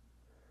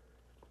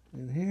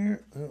in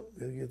here. Oh,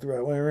 gotta get the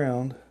right way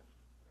around.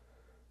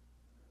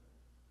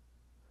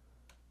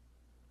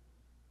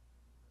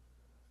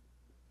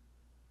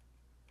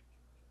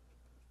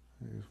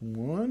 There's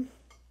one.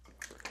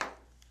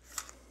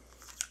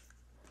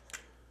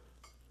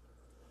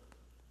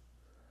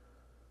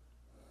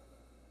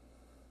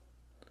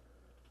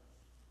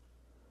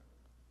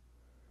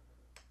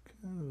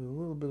 Kind of a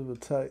little bit of a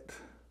tight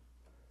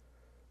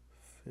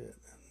fit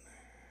in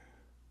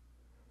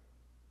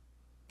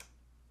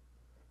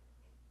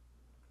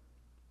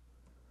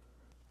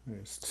there.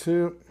 There's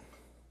two.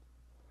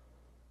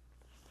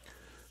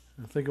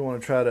 I think I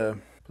want to try to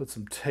put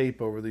some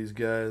tape over these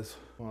guys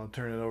while I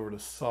turn it over to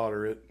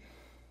solder it.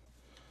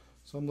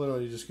 So I'm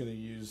literally just going to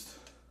use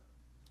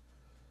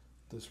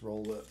this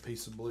rolled up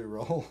piece of blue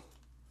roll.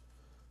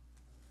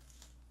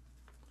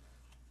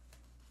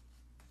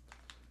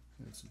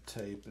 And some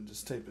tape, and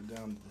just tape it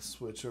down to the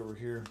switch over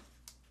here.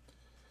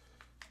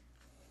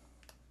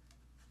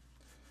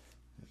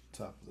 At the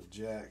top of the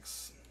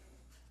jacks.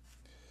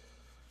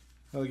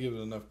 That'll give it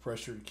enough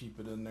pressure to keep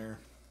it in there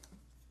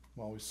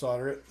while we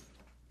solder it.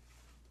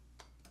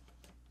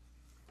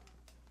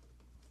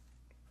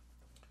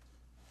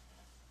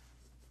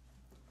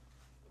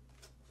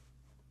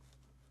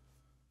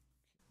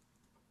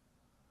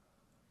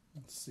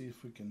 Let's see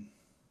if we can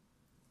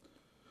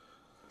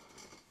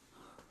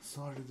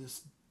solder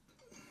these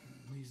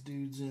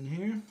dudes in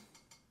here.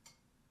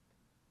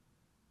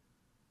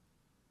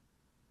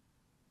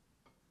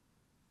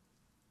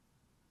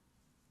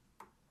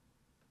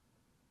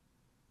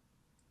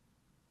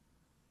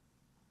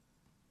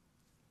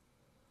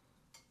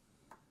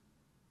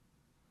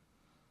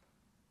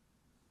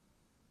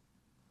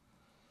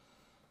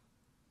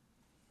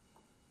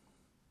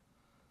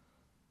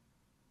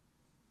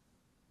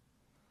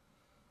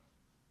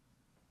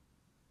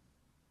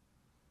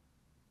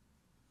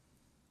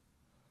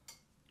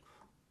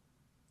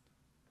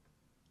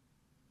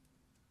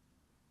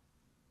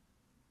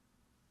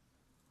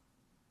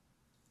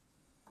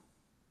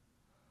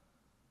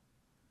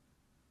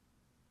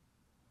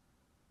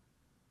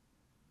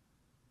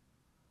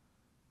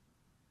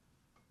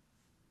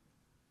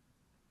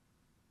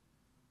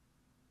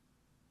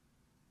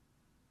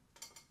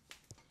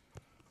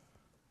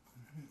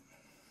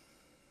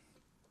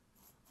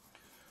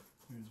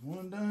 There's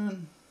one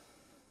done.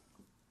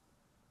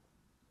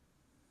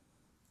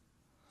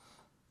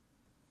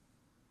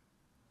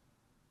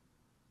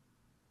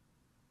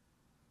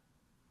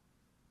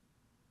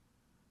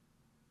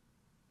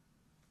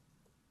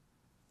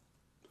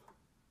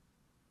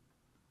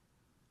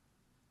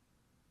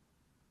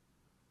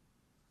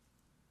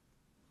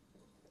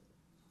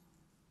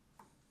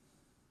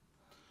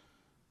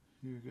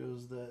 Here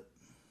goes that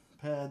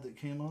pad that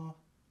came off.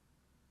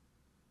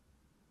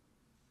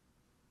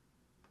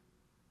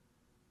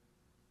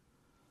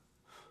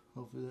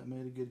 Hopefully that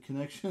made a good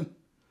connection.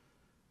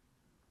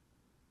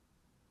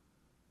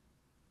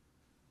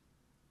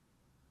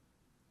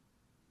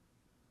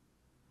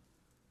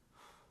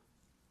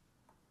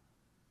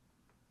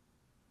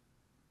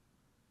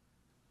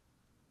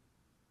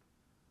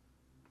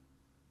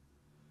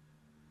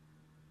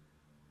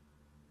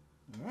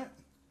 All right,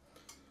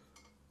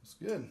 that's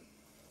good.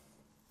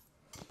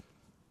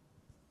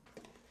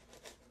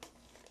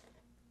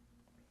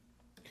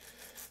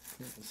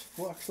 Get this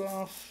flux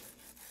off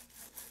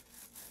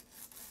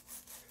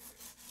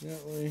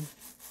gently.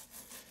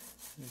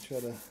 And try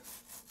to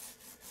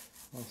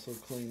also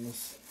clean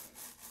this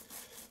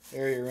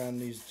area around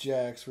these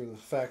jacks where the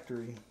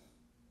factory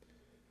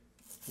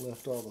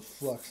left all the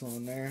flux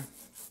on there.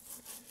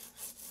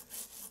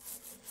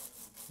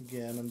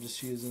 Again, I'm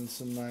just using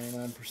some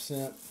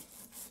 99%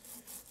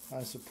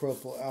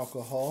 isopropyl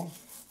alcohol.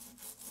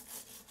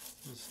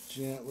 Just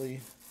gently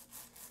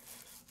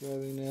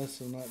rubbing this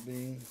and not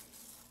being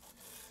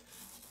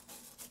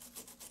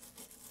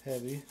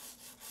heavy.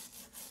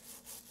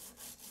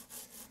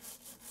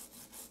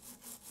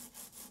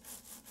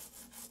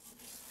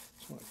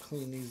 Just want to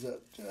clean these up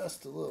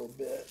just a little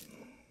bit.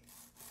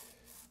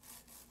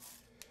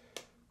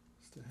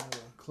 Just to have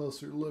a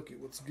closer look at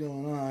what's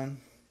going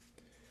on.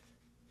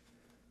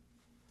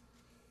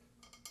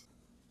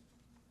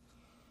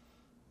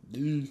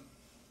 Dude.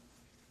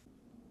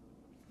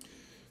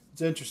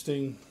 It's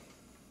interesting.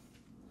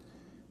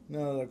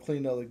 Now that I've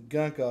cleaned all the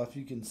gunk off,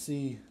 you can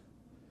see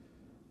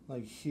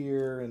like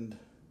here and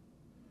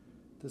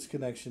this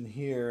connection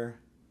here,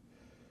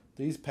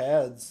 these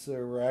pads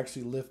were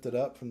actually lifted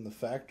up from the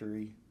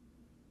factory.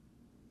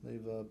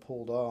 They've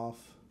pulled off.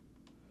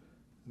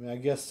 I mean, I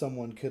guess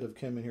someone could have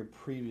come in here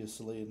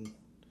previously and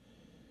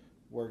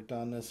worked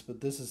on this, but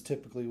this is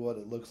typically what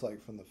it looks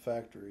like from the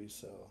factory,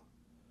 so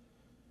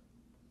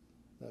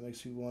that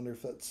makes me wonder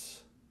if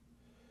that's...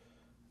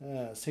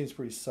 it seems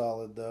pretty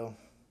solid though.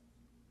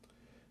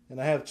 And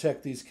I have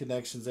checked these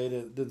connections. They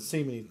didn't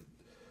seem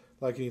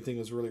like anything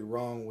was really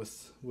wrong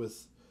with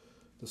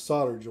the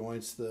solder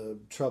joints. The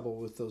trouble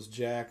with those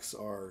jacks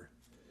are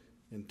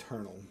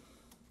internal.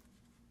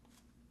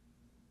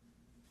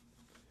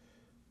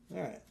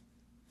 Alright,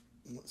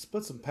 let's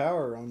put some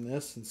power on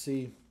this and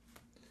see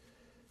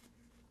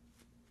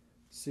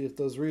if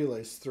those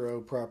relays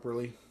throw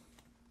properly.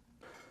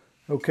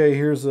 Okay,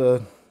 here's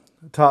a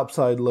top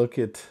side look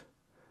at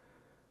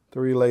the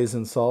relays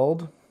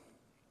installed.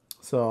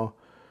 So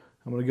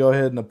I'm going to go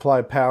ahead and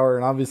apply power,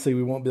 and obviously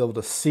we won't be able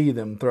to see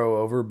them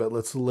throw over, but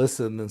let's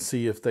listen and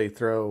see if they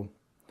throw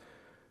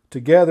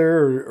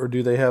together or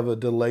do they have a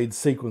delayed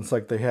sequence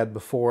like they had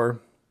before.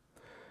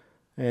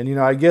 And you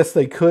know, I guess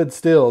they could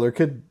still, there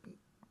could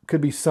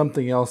be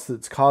something else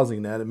that's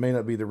causing that. It may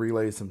not be the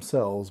relays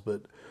themselves,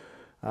 but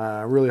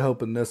I'm really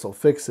hoping this will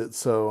fix it.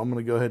 So I'm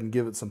going to go ahead and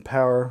give it some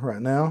power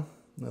right now,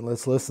 and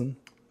let's listen.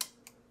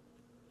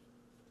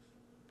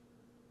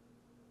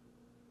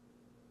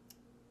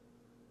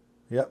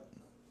 Yep.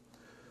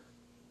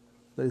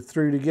 They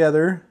threw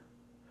together,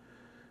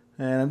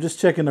 and I'm just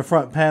checking the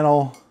front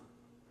panel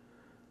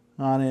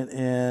on it,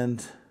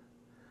 and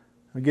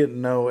I'm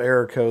getting no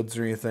error codes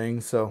or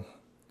anything, so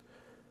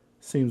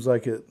seems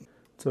like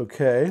it's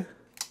okay.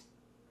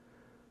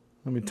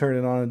 Let me turn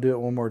it on and do it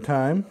one more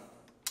time.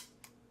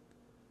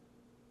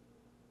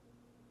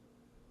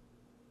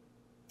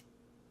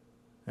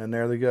 And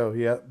there they go.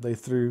 Yep, they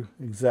threw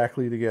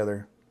exactly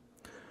together.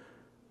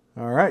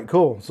 All right,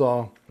 cool.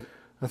 So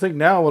I think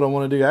now what I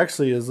want to do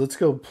actually is let's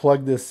go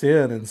plug this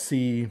in and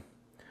see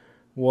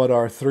what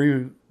our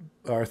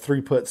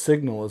throughput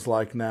signal is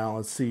like now.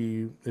 Let's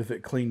see if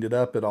it cleaned it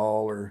up at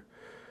all or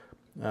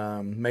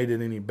made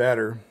it any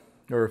better,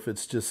 or if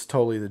it's just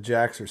totally the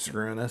jacks are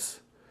screwing us.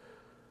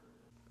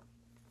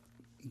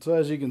 So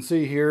as you can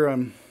see here,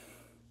 I'm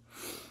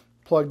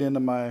plugged into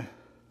my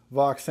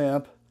Vox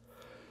amp.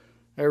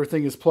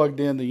 Everything is plugged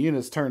in. The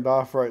unit's turned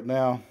off right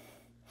now.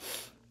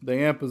 The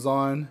amp is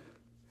on.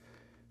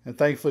 And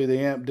thankfully the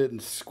amp didn't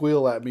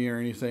squeal at me or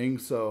anything,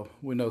 so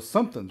we know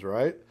something's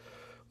right.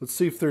 Let's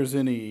see if there's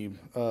any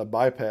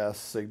bypass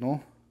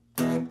signal.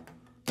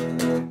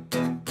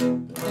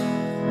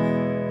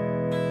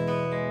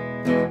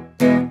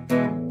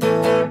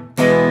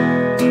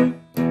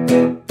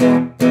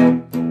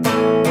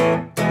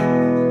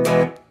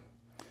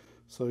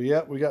 So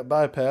yeah, we got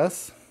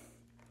bypass.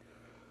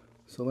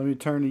 So let me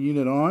turn the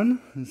unit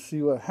on and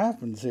see what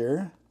happens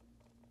here.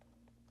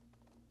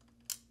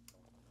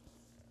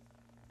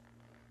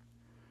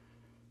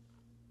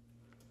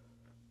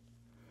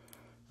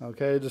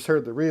 Okay, just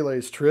heard the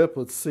relays trip.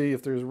 Let's see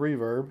if there's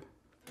reverb.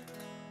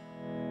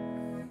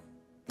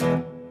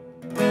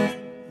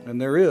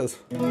 And there is.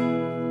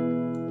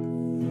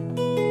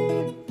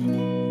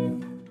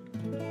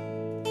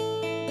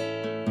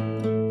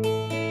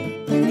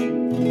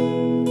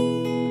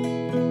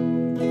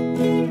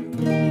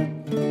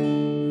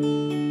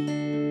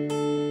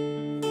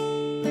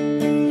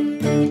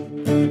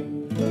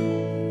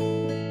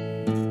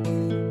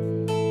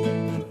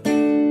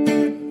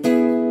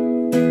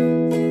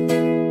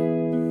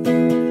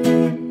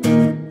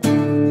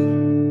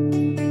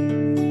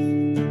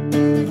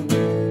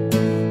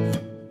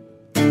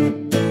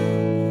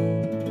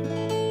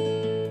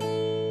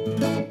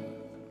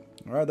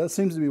 All right, that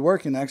seems to be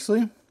working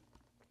actually.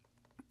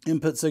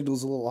 Input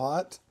signal's a little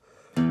hot.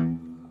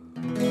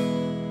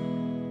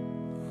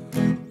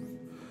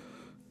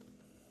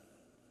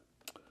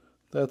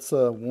 That's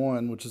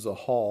 1, which is a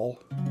hall.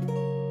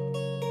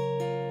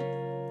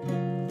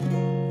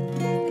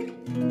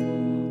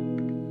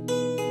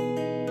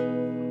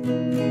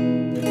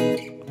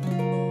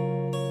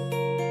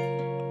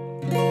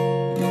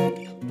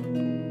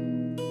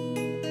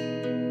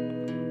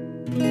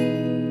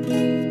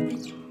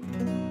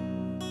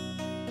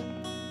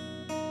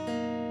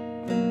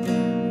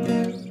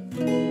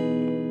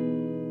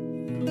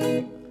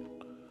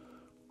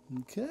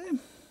 Okay.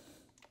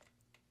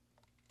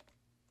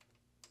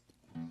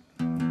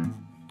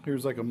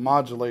 Here's like a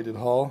modulated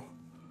hall.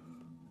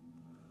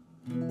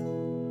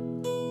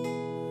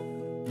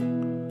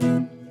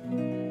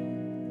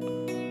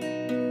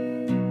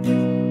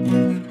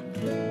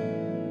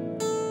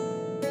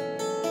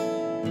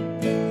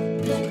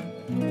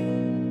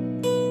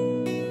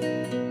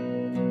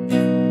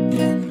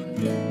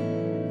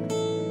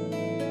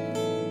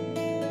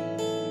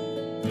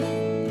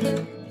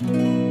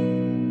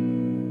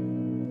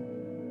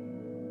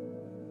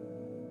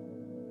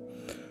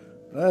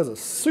 That has a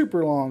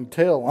super long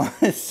tail on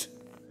it. Let's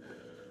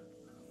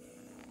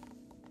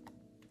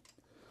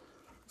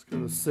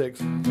go to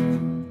 6.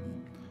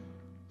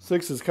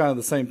 6 is kind of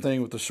the same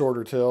thing with the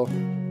shorter tail.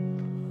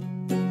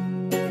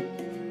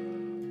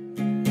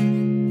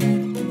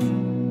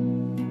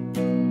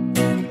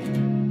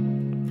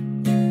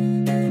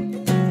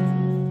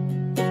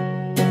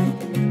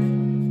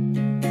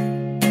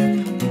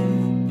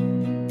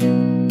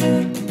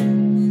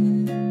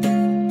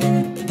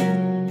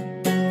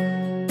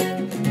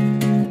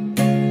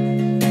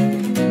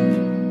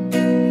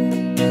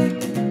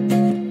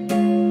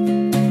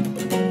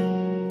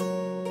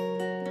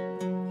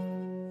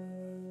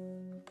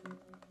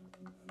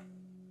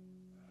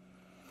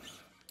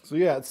 So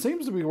yeah, it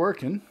seems to be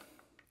working.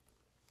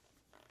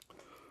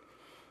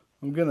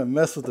 I'm gonna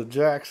mess with the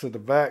jacks at the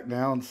back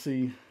now and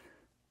see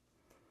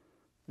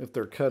if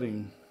they're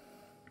cutting.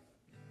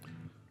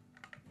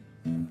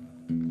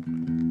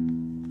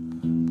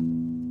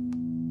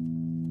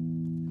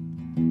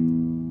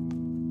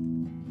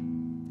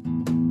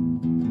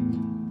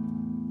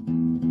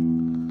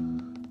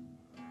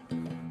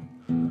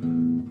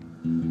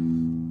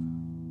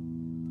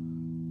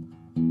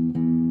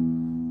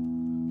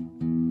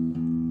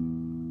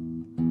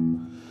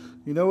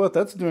 You know what?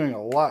 That's doing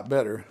a lot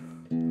better.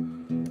 I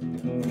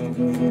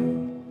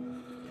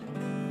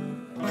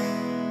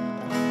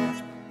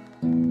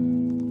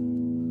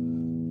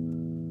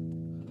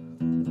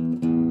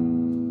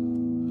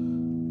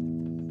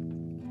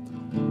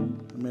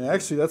mean,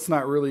 actually, that's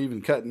not really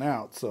even cutting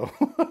out, so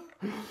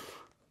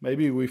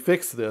maybe we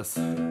fix this.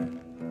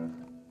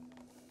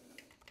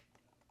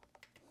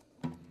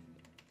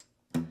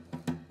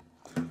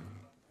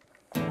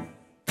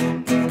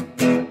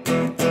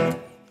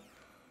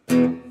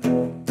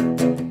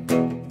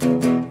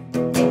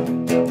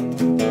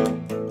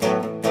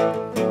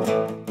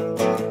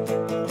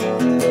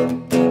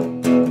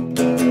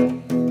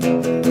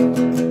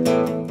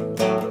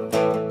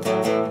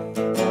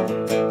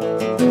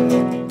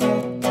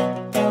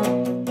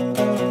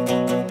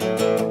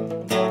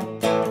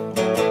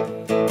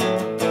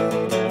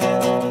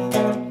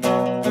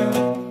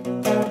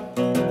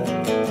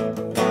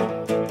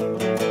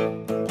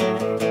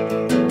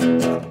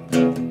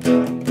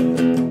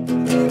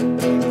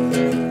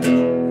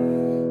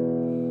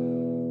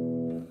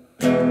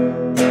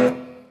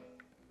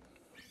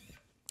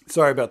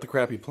 Sorry about the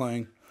crappy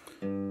playing.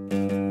 I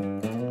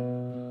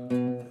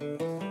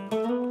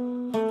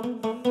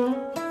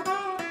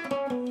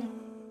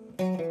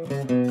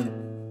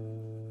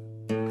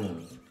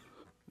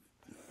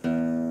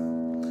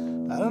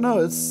don't know,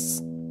 it's...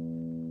 I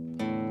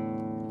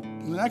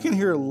mean, I can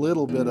hear a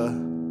little bit of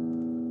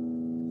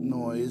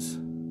noise.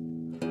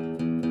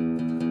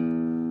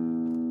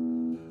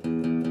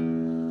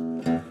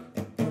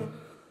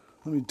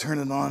 Let me turn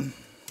it on,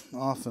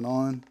 off and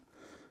on.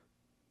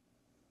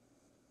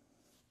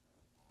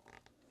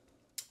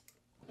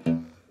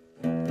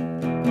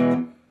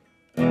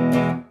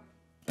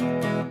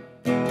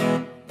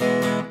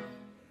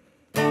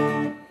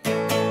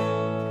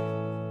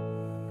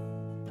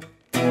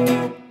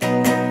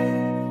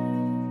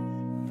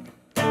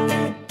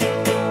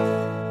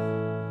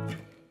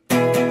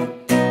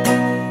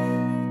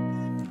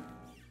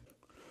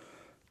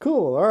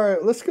 Cool. All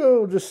right, let's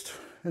go just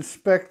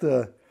inspect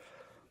the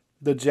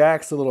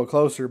jacks a little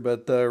closer,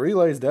 but the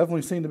relays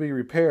definitely seem to be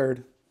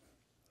repaired.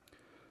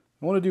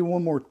 I want to do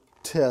one more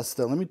test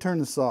though. Let me turn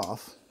this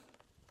off.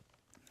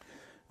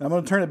 I'm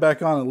going to turn it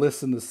back on and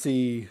listen to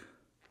see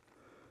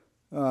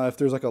if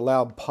there's like a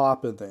loud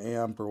pop at the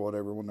amp or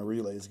whatever when the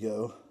relays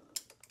go.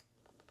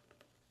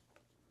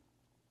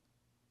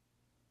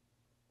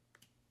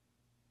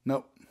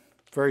 Nope.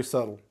 Very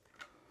subtle.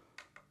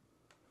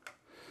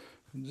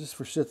 And just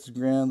for shits and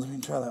grins, let me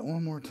try that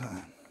one more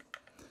time.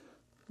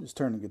 Just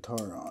turn the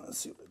guitar on and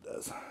see what it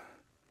does.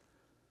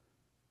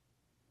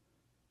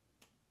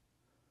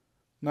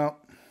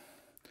 Nope.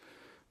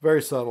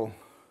 Very subtle.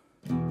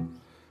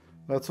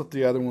 That's what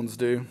the other ones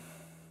do.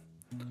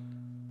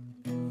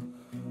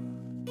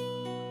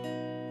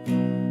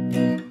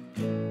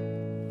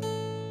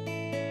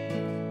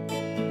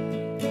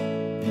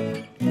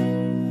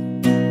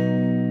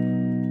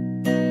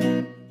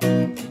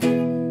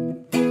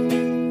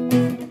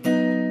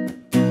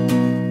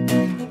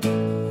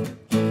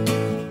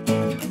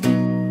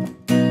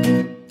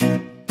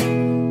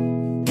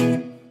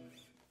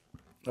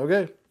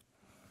 Okay.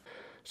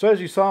 So as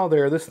you saw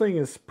there, this thing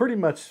is pretty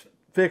much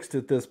fixed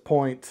at this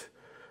point.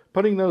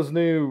 Putting those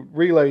new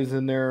relays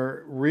in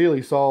there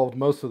really solved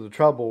most of the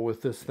trouble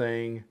with this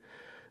thing.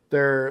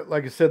 There,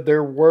 like I said,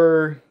 there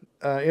were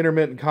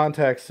intermittent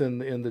contacts in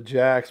the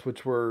jacks,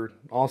 which were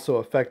also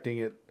affecting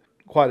it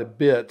quite a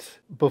bit.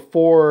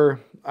 Before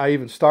I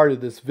even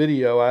started this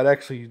video, I'd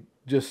actually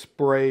just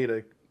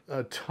sprayed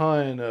a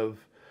ton of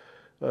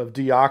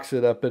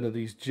deoxit up into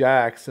these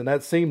jacks, and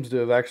that seems to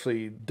have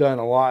actually done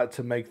a lot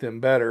to make them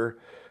better,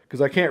 because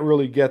I can't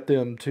really get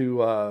them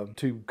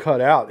to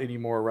cut out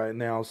anymore right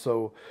now.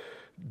 So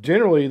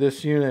generally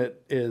this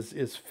unit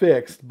is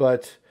fixed,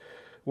 but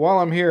while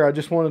I'm here, I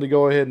just wanted to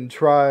go ahead and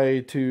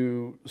try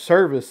to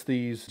service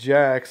these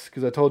jacks,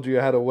 because I told you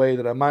I had a way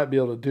that I might be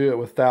able to do it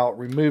without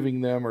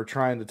removing them or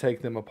trying to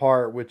take them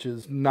apart, which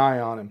is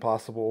nigh on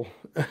impossible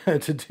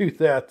to do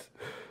that.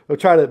 I've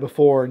tried it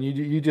before, and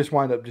you just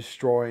wind up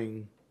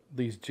destroying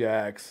these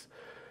jacks.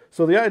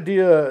 So the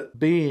idea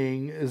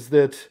being is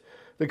that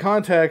the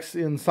contacts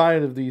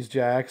inside of these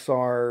jacks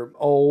are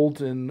old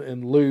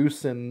and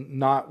loose and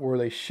not where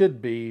they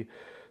should be.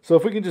 So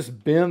if we can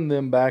just bend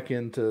them back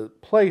into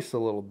place a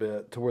little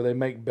bit to where they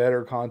make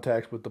better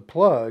contacts with the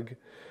plug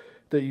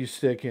that you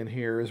stick in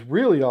here, is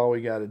really all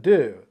we got to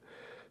do.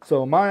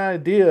 So my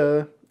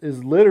idea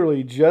is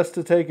literally just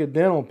to take a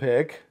dental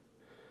pick.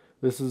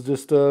 This is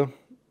just a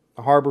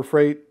Harbor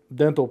Freight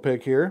dental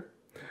pick here,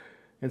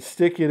 and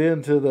stick it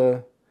into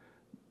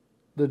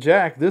the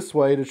jack this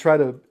way to try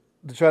to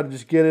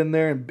just get in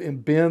there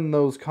and bend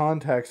those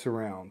contacts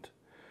around,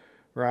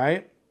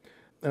 right?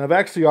 And I've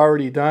actually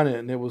already done it,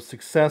 and it was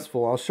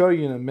successful. I'll show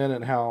you in a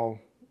minute how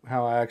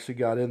I actually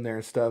got in there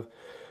and stuff.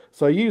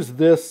 So I used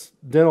this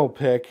dental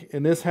pick,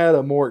 and this had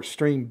a more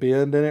extreme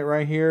bend in it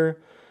right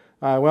here.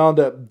 I wound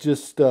up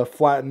just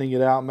flattening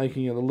it out,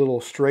 making it a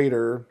little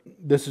straighter.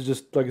 This is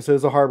just, like I said,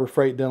 it's a Harbor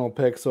Freight dental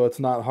pick, so it's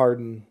not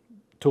hardened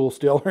tool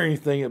steel or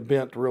anything. It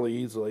bent really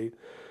easily.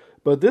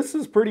 But this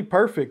is pretty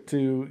perfect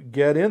to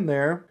get in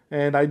there.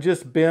 And I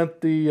just bent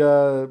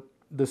the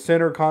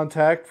center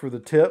contact for the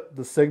tip,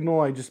 the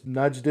signal. I just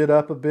nudged it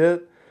up a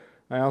bit.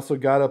 I also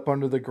got up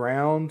under the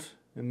ground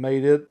and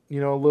made it,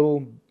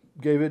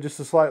 gave it just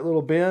a slight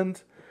little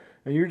bend.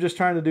 And you're just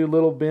trying to do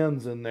little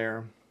bends in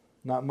there,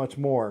 not much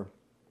more,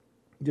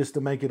 just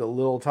to make it a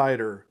little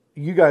tighter.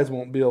 You guys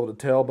won't be able to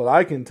tell, but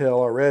I can tell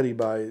already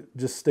by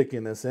just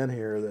sticking this in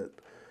here that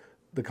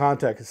the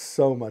contact is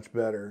so much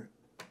better.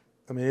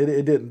 I mean,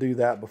 it didn't do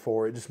that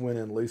before. It just went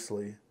in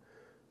loosely.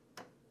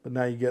 But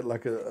now you get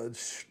like a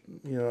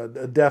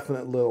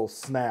definite little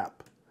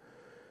snap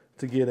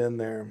to get in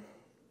there,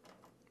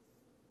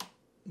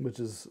 which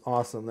is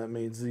awesome. That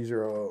means these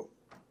are a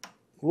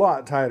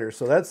lot tighter.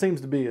 So that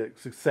seems to be a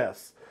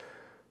success.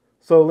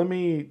 So let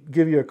me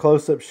give you a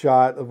close-up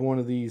shot of one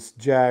of these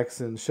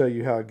jacks and show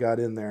you how it got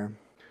in there.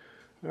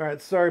 All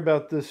right, sorry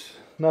about this,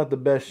 not the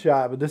best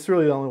shot, but this is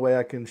really the only way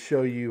I can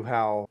show you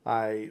how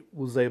I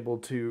was able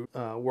to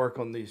work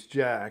on these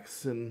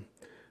jacks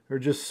or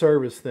just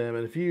service them.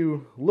 And if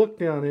you look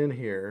down in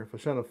here, if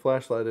I shine a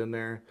flashlight in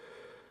there,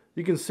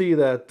 you can see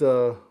that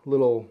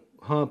little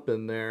hump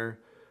in there.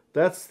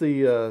 That's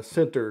the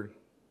center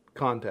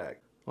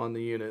contact on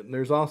the unit. And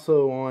there's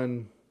also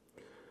on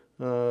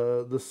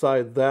the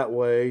side that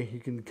way, you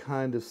can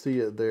kind of see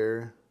it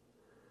there.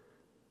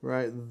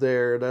 Right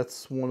there,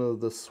 that's one of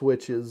the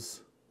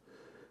switches.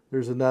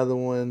 There's another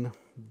one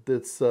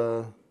that's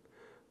up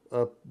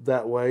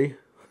that way.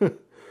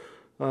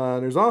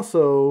 There's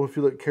also, if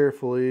you look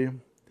carefully, you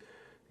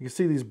can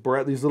see these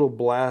little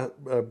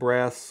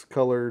brass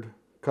colored,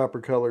 copper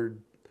colored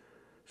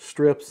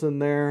strips in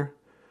there.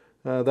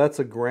 That's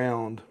a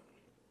ground.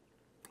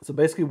 So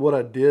basically what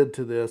I did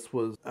to this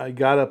was I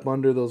got up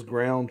under those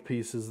ground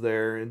pieces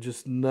there and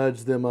just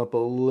nudged them up a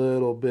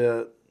little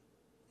bit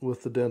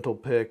with the dental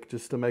pick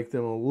just to make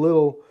them a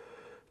little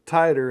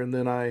tighter, and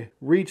then I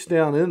reached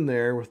down in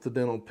there with the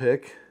dental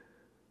pick,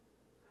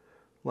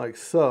 like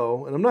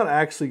so. And I'm not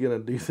actually going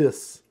to do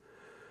this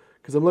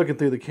because I'm looking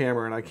through the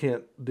camera and I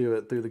can't do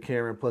it through the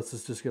camera, and plus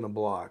it's just going to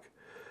block.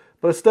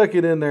 But I stuck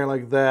it in there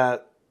like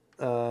that.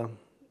 Sorry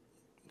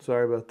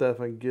about that.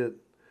 If I can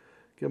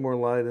get more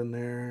light in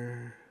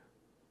there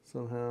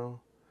somehow.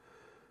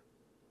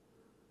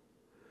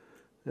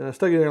 And I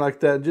stuck it in there like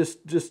that,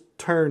 just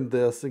turned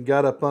this and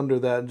got up under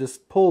that and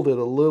just pulled it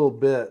a little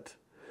bit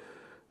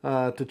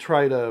to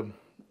try to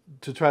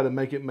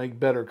make it make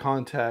better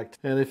contact.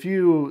 And if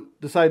you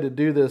decide to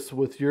do this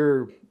with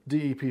your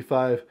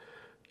DEP-5,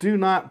 do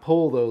not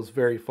pull those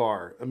very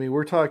far. I mean,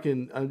 we're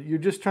talking, you're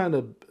just trying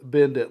to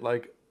bend it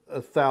like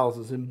a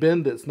thousandths, and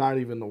bend it's not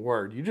even the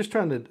word. You're just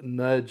trying to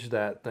nudge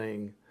that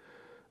thing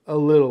a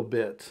little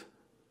bit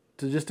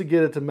just to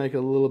get it to make a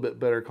little bit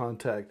better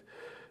contact.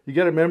 You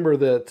got to remember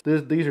that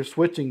these are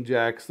switching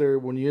jacks.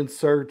 When you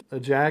insert a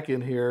jack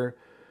in here,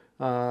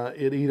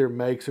 it either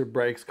makes or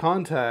breaks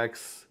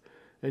contacts,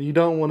 and you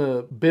don't want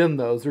to bend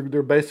those.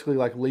 They're basically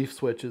like leaf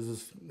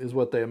switches is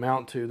what they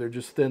amount to. They're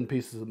just thin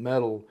pieces of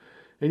metal,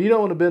 and you don't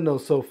want to bend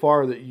those so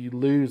far that you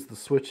lose the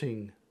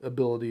switching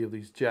ability of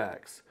these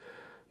jacks.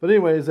 But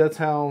anyways, that's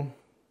how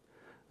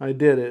I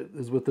did it,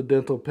 is with the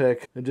dental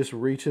pick and just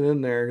reaching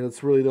in there.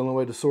 That's really the only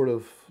way to sort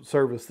of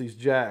service these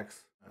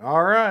jacks.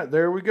 All right,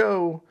 there we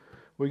go.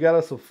 We got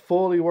us a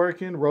fully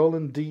working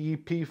Roland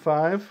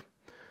DEP-5.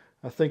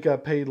 I think I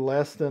paid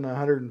less than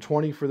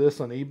 $120 for this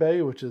on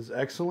eBay, which is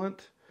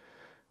excellent.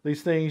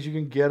 These things, you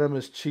can get them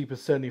as cheap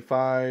as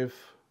 $75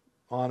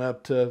 on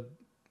up to a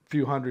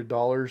few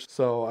 $100s.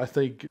 So I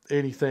think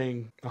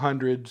anything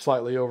 100,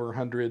 slightly over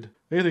 100,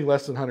 anything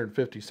less than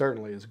 150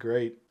 certainly is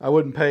great. I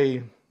wouldn't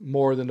pay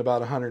more than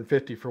about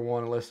 150 for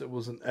one unless it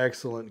was in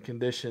excellent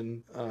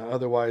condition.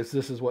 Otherwise,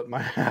 this is what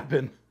might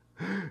happen.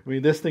 I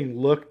mean, this thing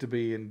looked to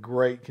be in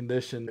great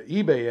condition.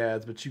 eBay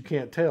ads, but you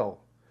can't tell.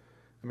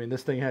 I mean,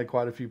 this thing had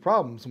quite a few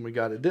problems when we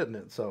got it, didn't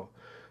it? So,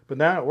 but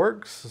now it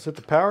works. Let's hit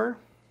the power.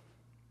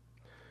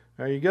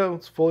 There you go.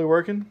 It's fully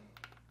working.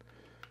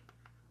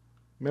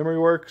 Memory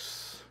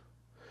works.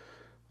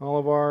 All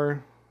of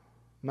our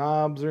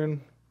knobs are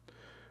in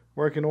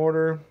working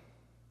order.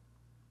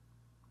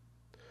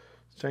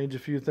 Let's change a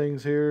few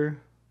things here.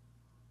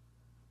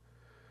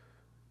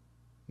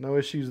 No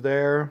issues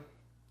there.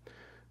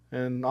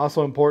 And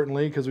also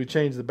importantly, because we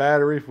changed the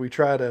battery, if we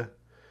try to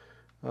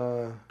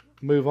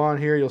move on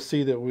here, you'll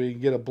see that we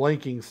get a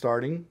blinking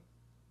starting.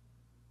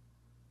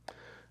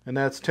 And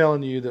that's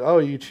telling you that, oh,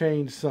 you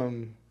changed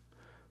some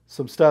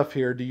stuff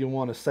here. Do you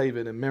want to save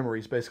it in memory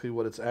is basically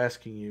what it's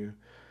asking you.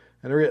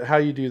 And how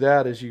you do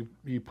that is you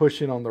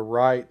push in on the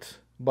right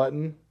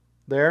button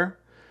there,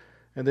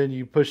 and then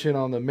you push in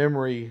on the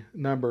memory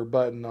number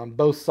button on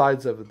both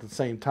sides of it at the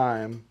same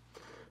time.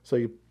 So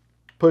you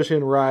push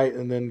in right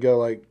and then go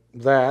like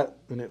that,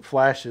 and it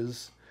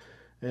flashes,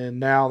 and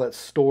now that's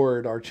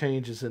stored our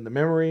changes in the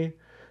memory,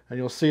 and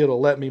you'll see it'll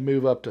let me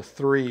move up to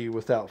 3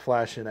 without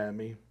flashing at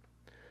me.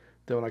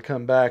 Then when I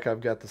come back, I've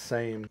got the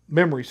same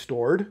memory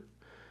stored.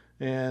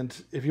 And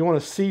if you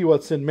want to see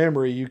what's in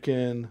memory, you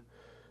can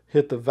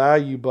hit the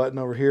value button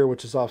over here,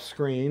 which is off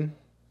screen,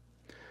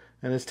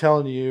 and it's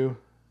telling you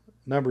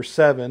number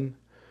 7.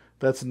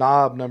 That's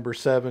knob number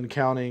 7,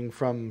 counting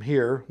from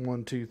here,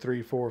 1 2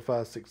 3 4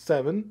 5 6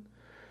 7.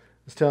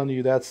 It's telling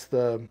you that's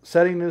the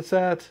setting it's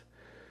at.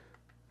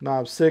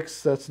 Knob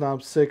 6, that's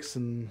knob 6,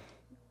 and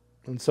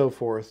so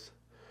forth.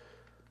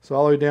 So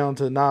all the way down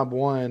to knob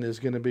 1 is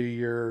going to be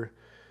your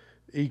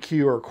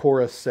EQ or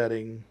chorus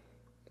setting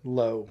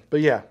low.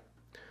 But yeah,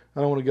 I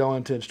don't want to go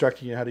into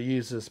instructing you how to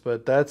use this,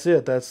 but that's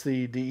it. That's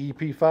the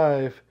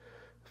DEP-5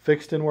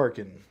 fixed and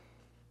working.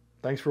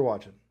 Thanks for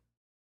watching.